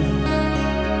yourself.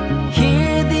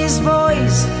 Hear this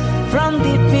voice from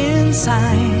deep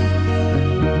inside.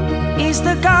 It's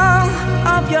the call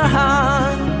of your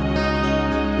heart.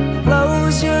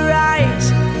 Close your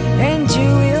eyes and you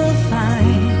will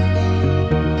find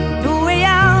the way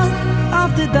out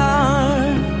of the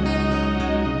dark.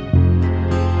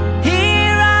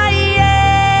 Here I am.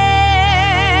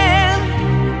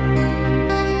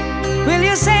 Will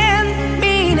you send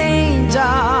me an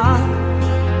angel?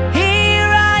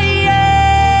 Here I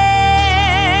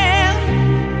am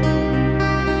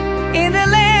in the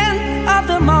land of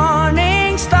the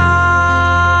morning star.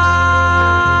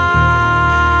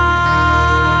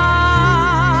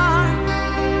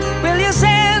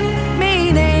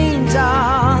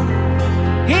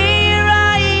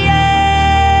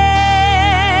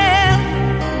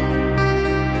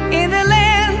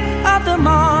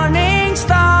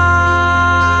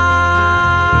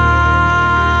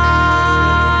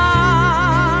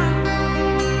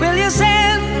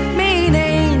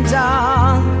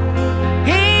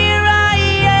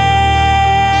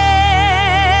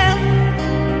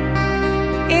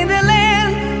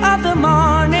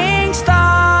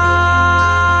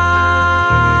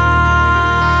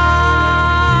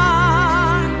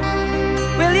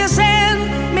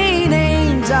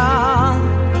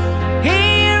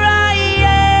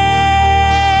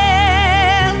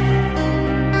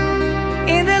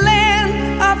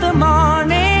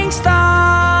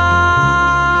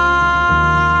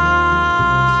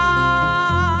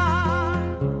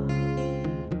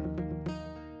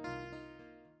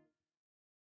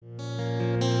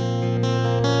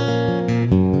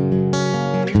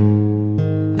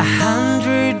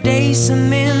 Some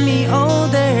made me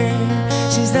older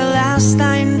since the last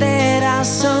time that I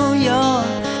saw your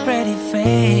pretty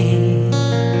face.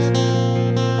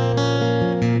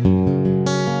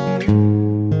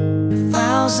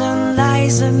 1,000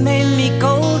 lies have made me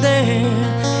colder,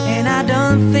 and I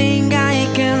don't think I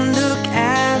can look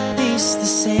at this the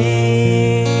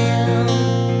same.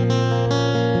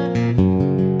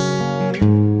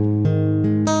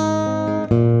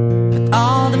 But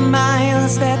all the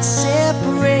miles that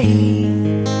separate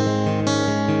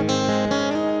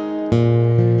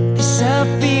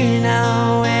disappear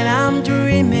now when I'm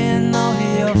dreaming of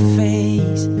your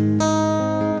face.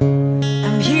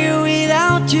 I'm here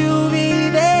without you,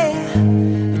 baby,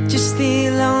 but you're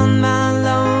still on my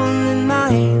lonely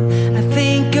mind. I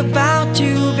think about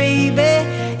you, baby,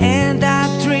 and I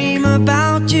dream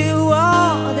about you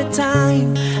all the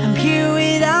time. I'm here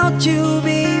without you,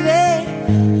 baby,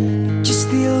 but you're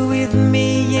still with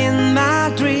me in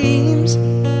my dreams.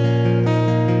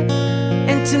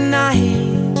 And tonight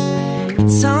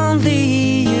it's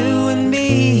only you and me.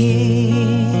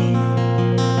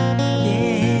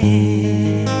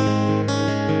 Yeah.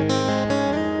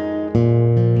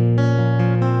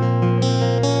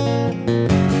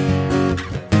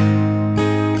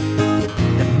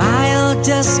 The mile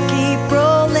just keep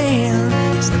rolling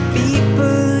as the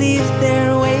people leave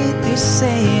their way to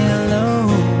say hello.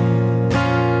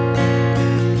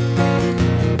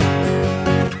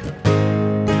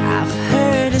 I've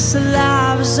heard this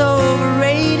love is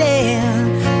overrated,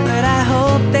 but I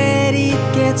hope that it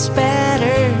gets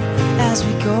better as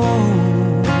we go.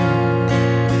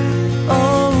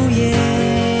 Oh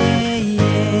yeah,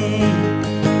 yeah.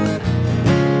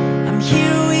 I'm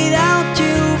here without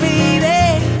you, baby,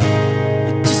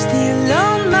 but you're still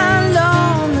on my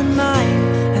lonely mind.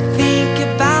 I think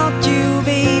about you,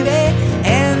 baby,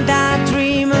 and I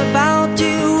dream about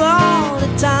you all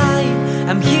the time.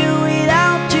 I'm here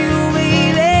without you,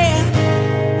 baby,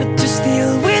 but you're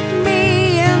still with me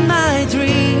in my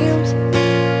dreams.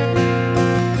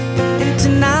 And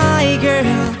tonight, girl,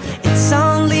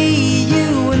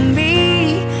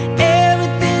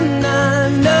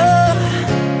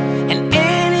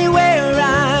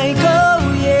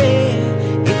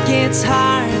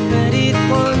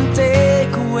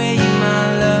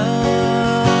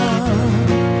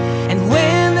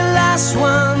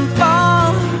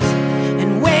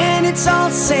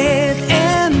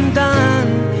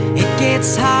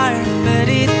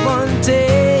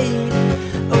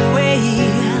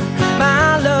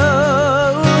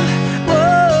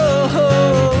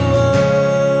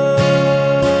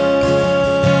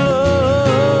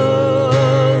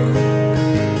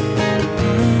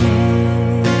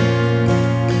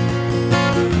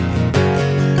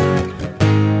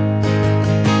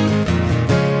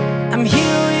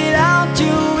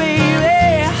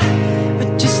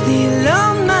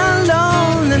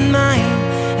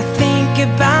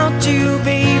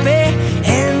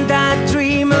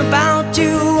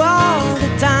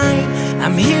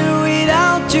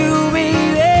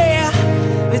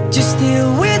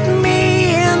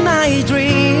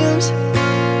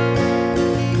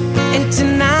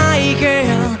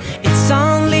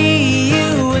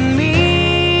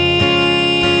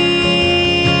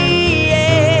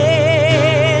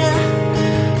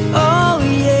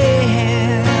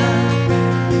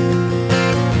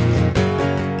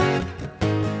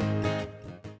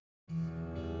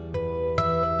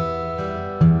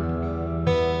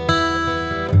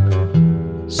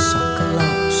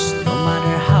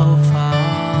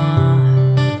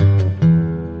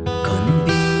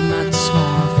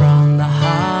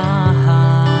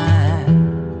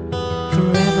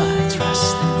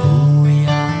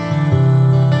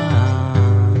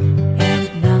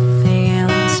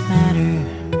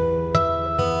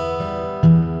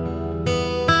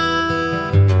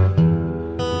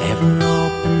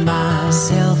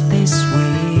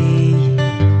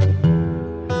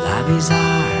 is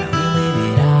our, we live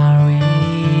it our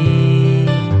way.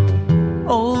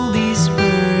 All these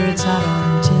words I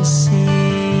don't just say,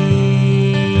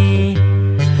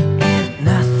 and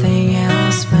nothing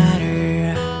else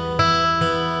matters.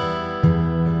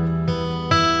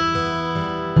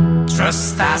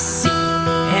 Trust I see,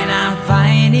 and I'm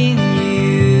finding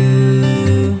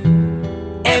you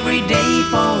every day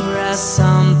for us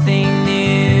something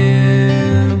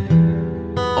new.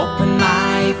 Open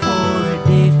my for a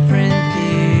different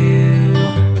view,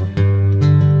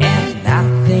 and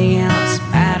nothing else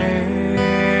matters.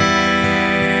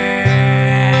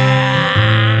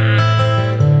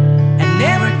 I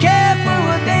never care for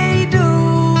what they do.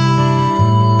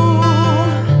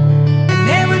 I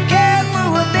never care for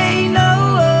what they know.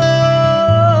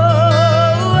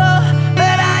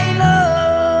 But I know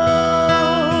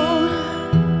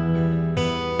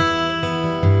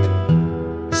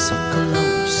so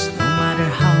close, no matter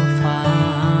how far.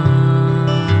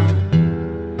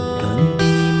 Couldn't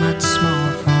be much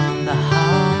more from the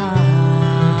heart.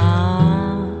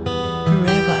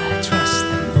 Forever I trust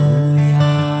in who we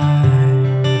are,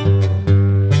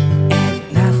 and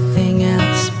nothing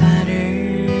else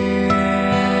matters.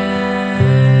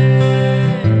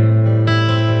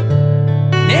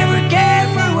 Never care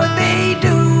for what they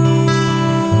do.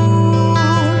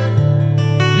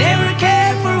 Never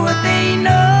care for what they know.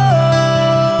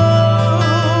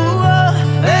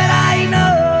 But I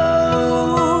know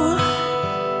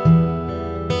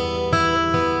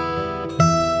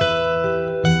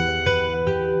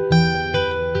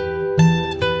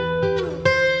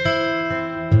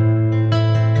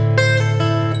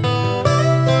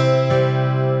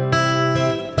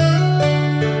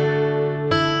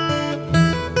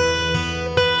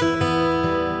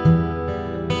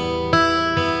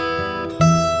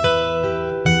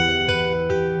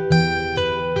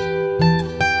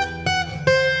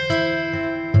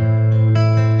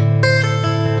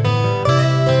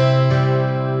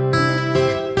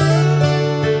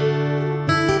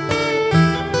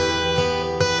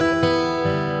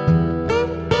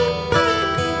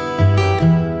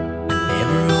I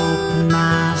never opened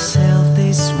myself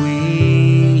this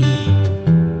way.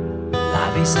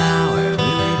 Life is our, we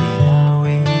live it our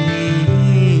way.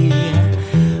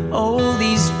 All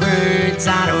these words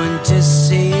I don't just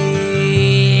say,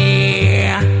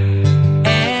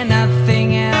 and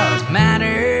nothing else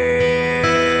matters.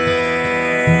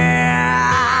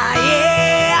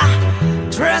 Yeah,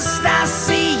 trust I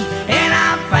see, and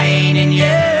I'm finding you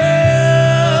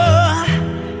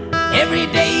every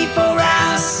day for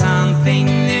us something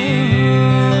new.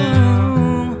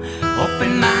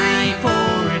 Open mind for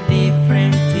a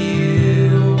different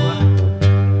view,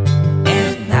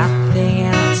 and nothing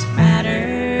else matters.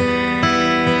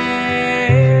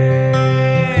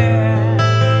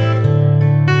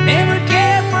 Never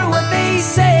care for what they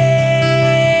say.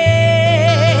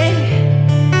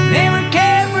 Never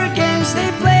care for games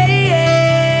they play.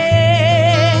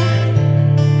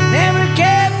 Never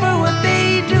care for what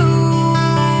they do.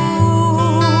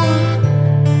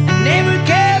 I never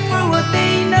care for what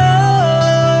they know.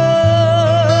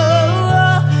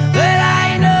 But I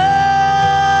know,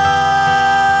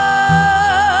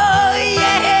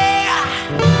 yeah.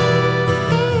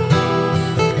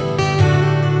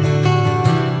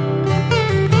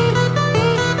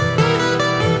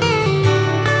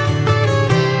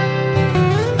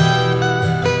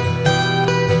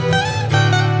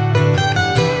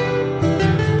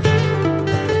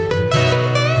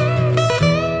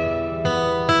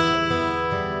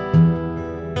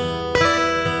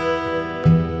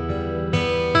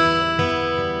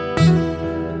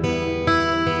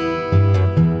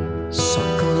 So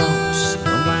close,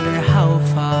 no matter how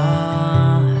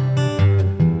far.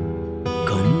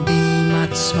 Couldn't be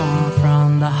much more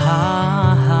from the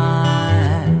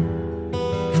heart.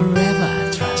 Forever I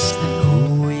trust in who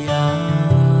we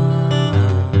are,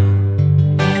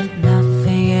 and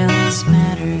nothing else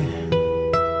matters.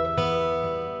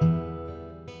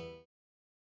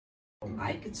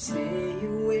 I could stay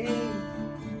awake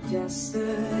just to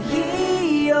hear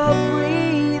your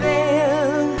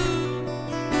breathing.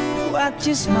 Watch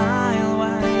you smile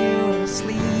while you're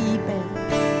sleeping,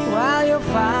 while you're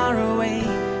far away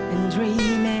and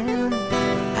dreaming.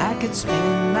 I could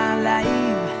spend my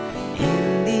life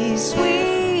in this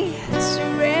sweet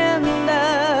surrender.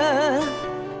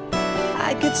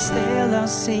 I could stay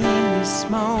lost in this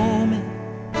moment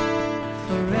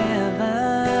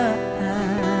forever,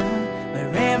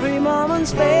 where every moment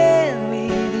spent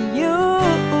with you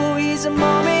is a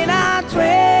moment I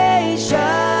treasure.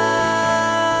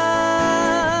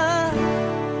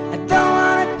 I don't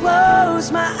wanna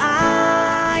close my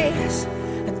eyes,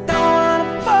 I don't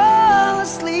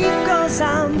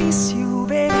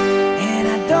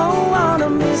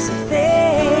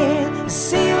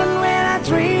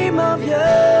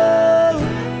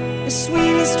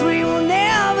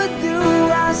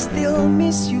still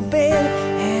miss you, babe,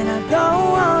 and I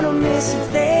don't wanna miss a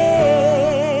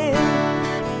thing.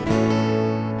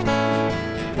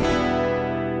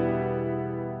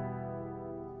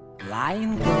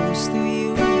 Lying close to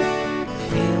you,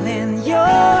 feeling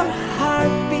your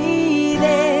heart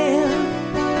beating,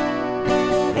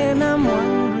 and I'm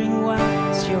wondering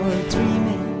what you're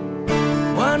dreaming,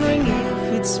 wondering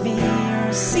if it's me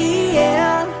you're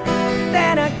seeing.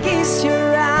 Then I kiss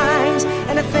your eyes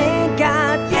and I think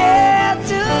I'd get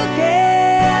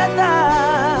together.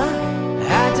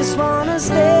 I just wanna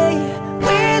stay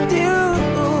with you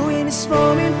in this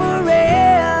moment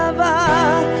forever,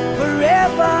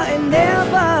 forever and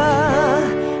ever.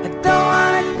 I don't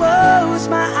wanna close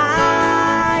my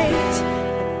eyes, I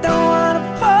don't wanna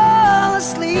fall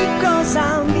asleep, cause I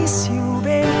miss you,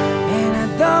 babe, and I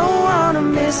don't wanna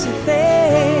miss a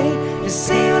thing.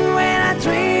 'Cause even when I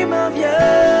dream of you,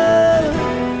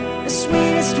 the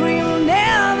sweetest dream will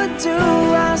never do,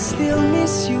 I still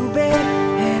miss you, babe,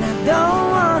 and I don't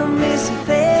wanna miss a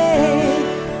thing.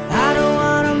 I don't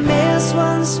wanna miss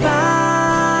one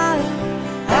smile,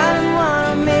 I don't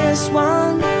wanna miss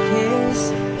one kiss.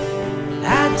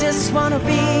 I just wanna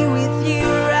be with you,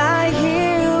 right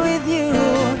here with you,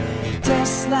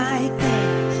 just like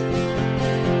this.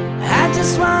 I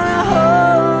just wanna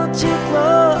hold you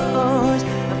close,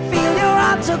 I feel your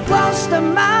arms so close to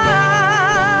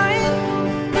mine,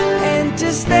 and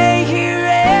just stay here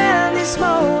in this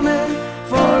moment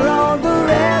for all the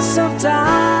rest of time.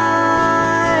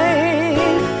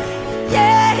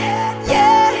 Yeah,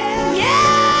 yeah, yeah.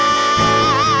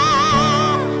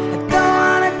 I don't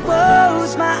wanna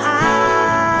close my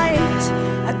eyes,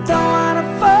 I don't wanna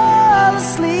fall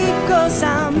asleep, cause I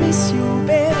miss you,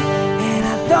 baby, and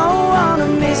I don't wanna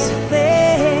miss a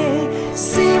thing.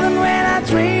 'Cause even when I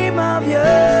dream of you,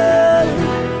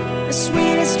 the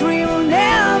sweetest dream will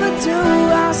never do,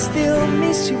 I still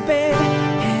miss you, baby,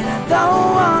 and I don't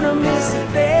wanna miss a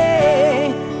thing.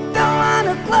 Don't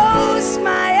wanna close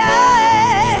my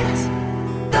eyes,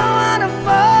 don't wanna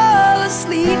fall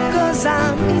asleep, cause I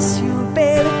miss you,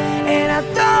 baby, and I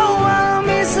don't wanna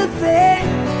miss a thing.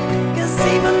 'Cause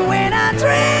even when I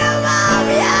dream of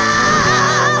you,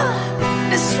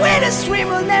 the sweetest dream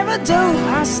will never do,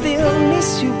 I still miss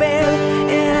you, baby,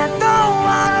 and I don't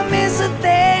wanna miss a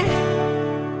thing.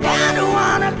 I don't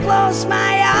wanna close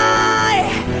my eye,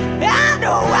 I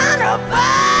don't wanna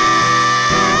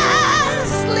fall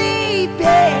asleep,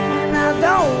 yeah, and I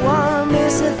don't wanna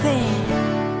miss a thing.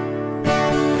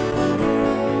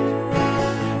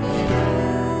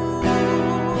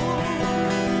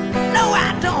 No,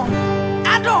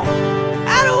 I don't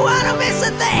wanna miss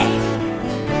a thing.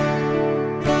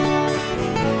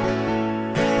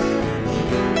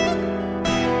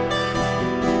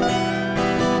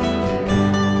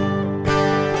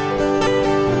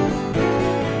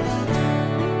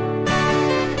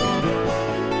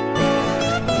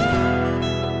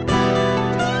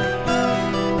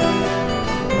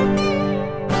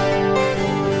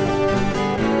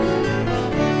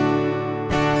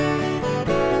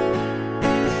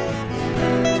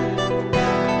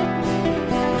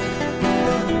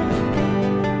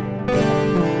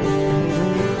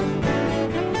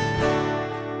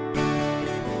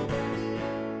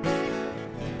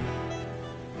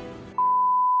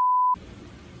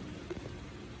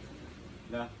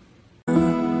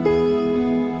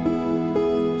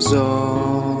 Gió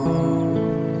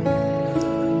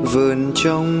vườn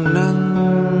trong nắng,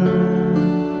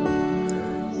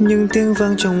 những tiếng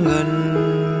vang trong ngần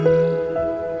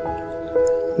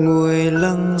nguôi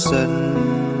lắng dần,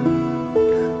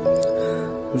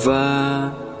 và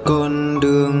con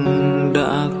đường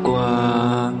đã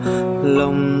qua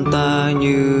lòng ta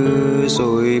như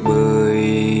rồi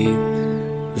bời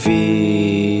vì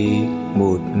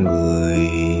một người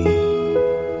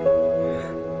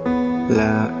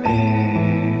là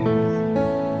em.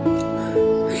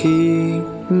 Khi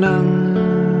nắng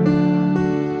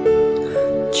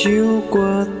chiếu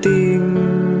qua tim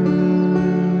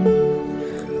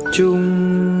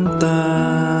chúng ta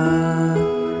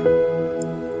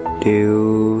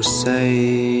đều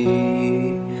say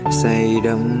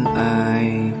đắm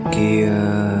ai kia,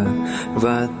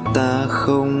 và ta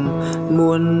không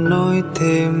muốn nói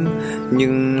thêm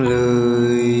những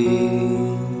lời.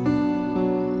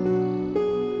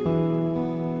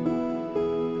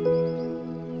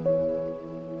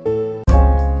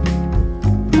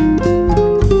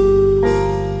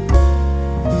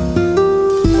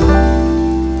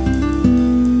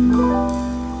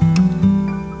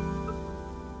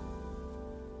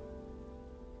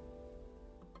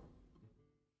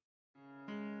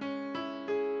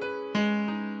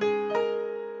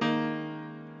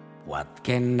 What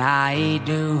can I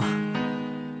do?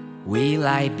 Will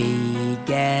I be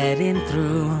getting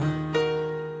through?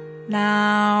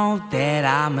 Now that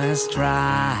I must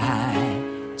try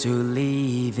to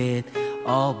leave it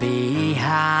all behind.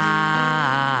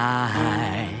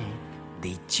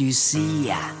 Did you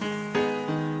see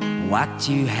what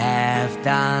you have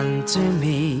done to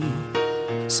me?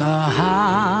 So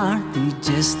hard to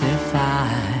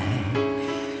justify.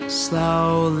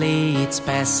 Slowly it's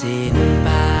passing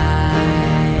by.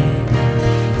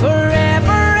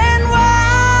 Forever and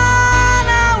one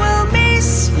I will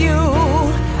miss you.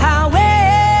 However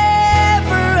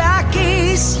I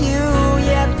kiss you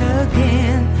yet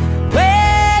again,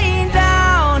 way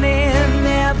down in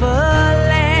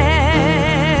Neverland.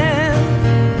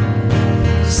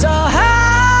 So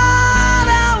hard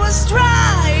I was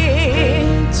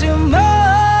trying, tomorrow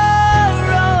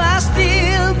I'll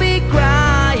still be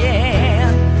crying.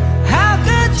 How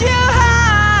could you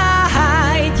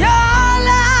hide your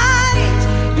light,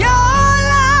 your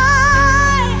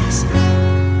lies?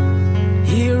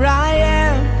 Here I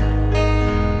am,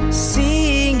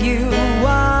 seeing you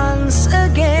once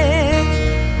again.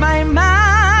 My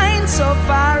mind so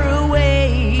far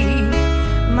away,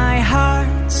 my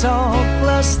heart so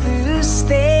close to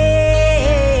stay.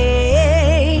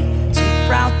 Too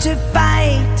proud to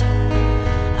fight,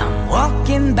 I'm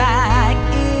walking back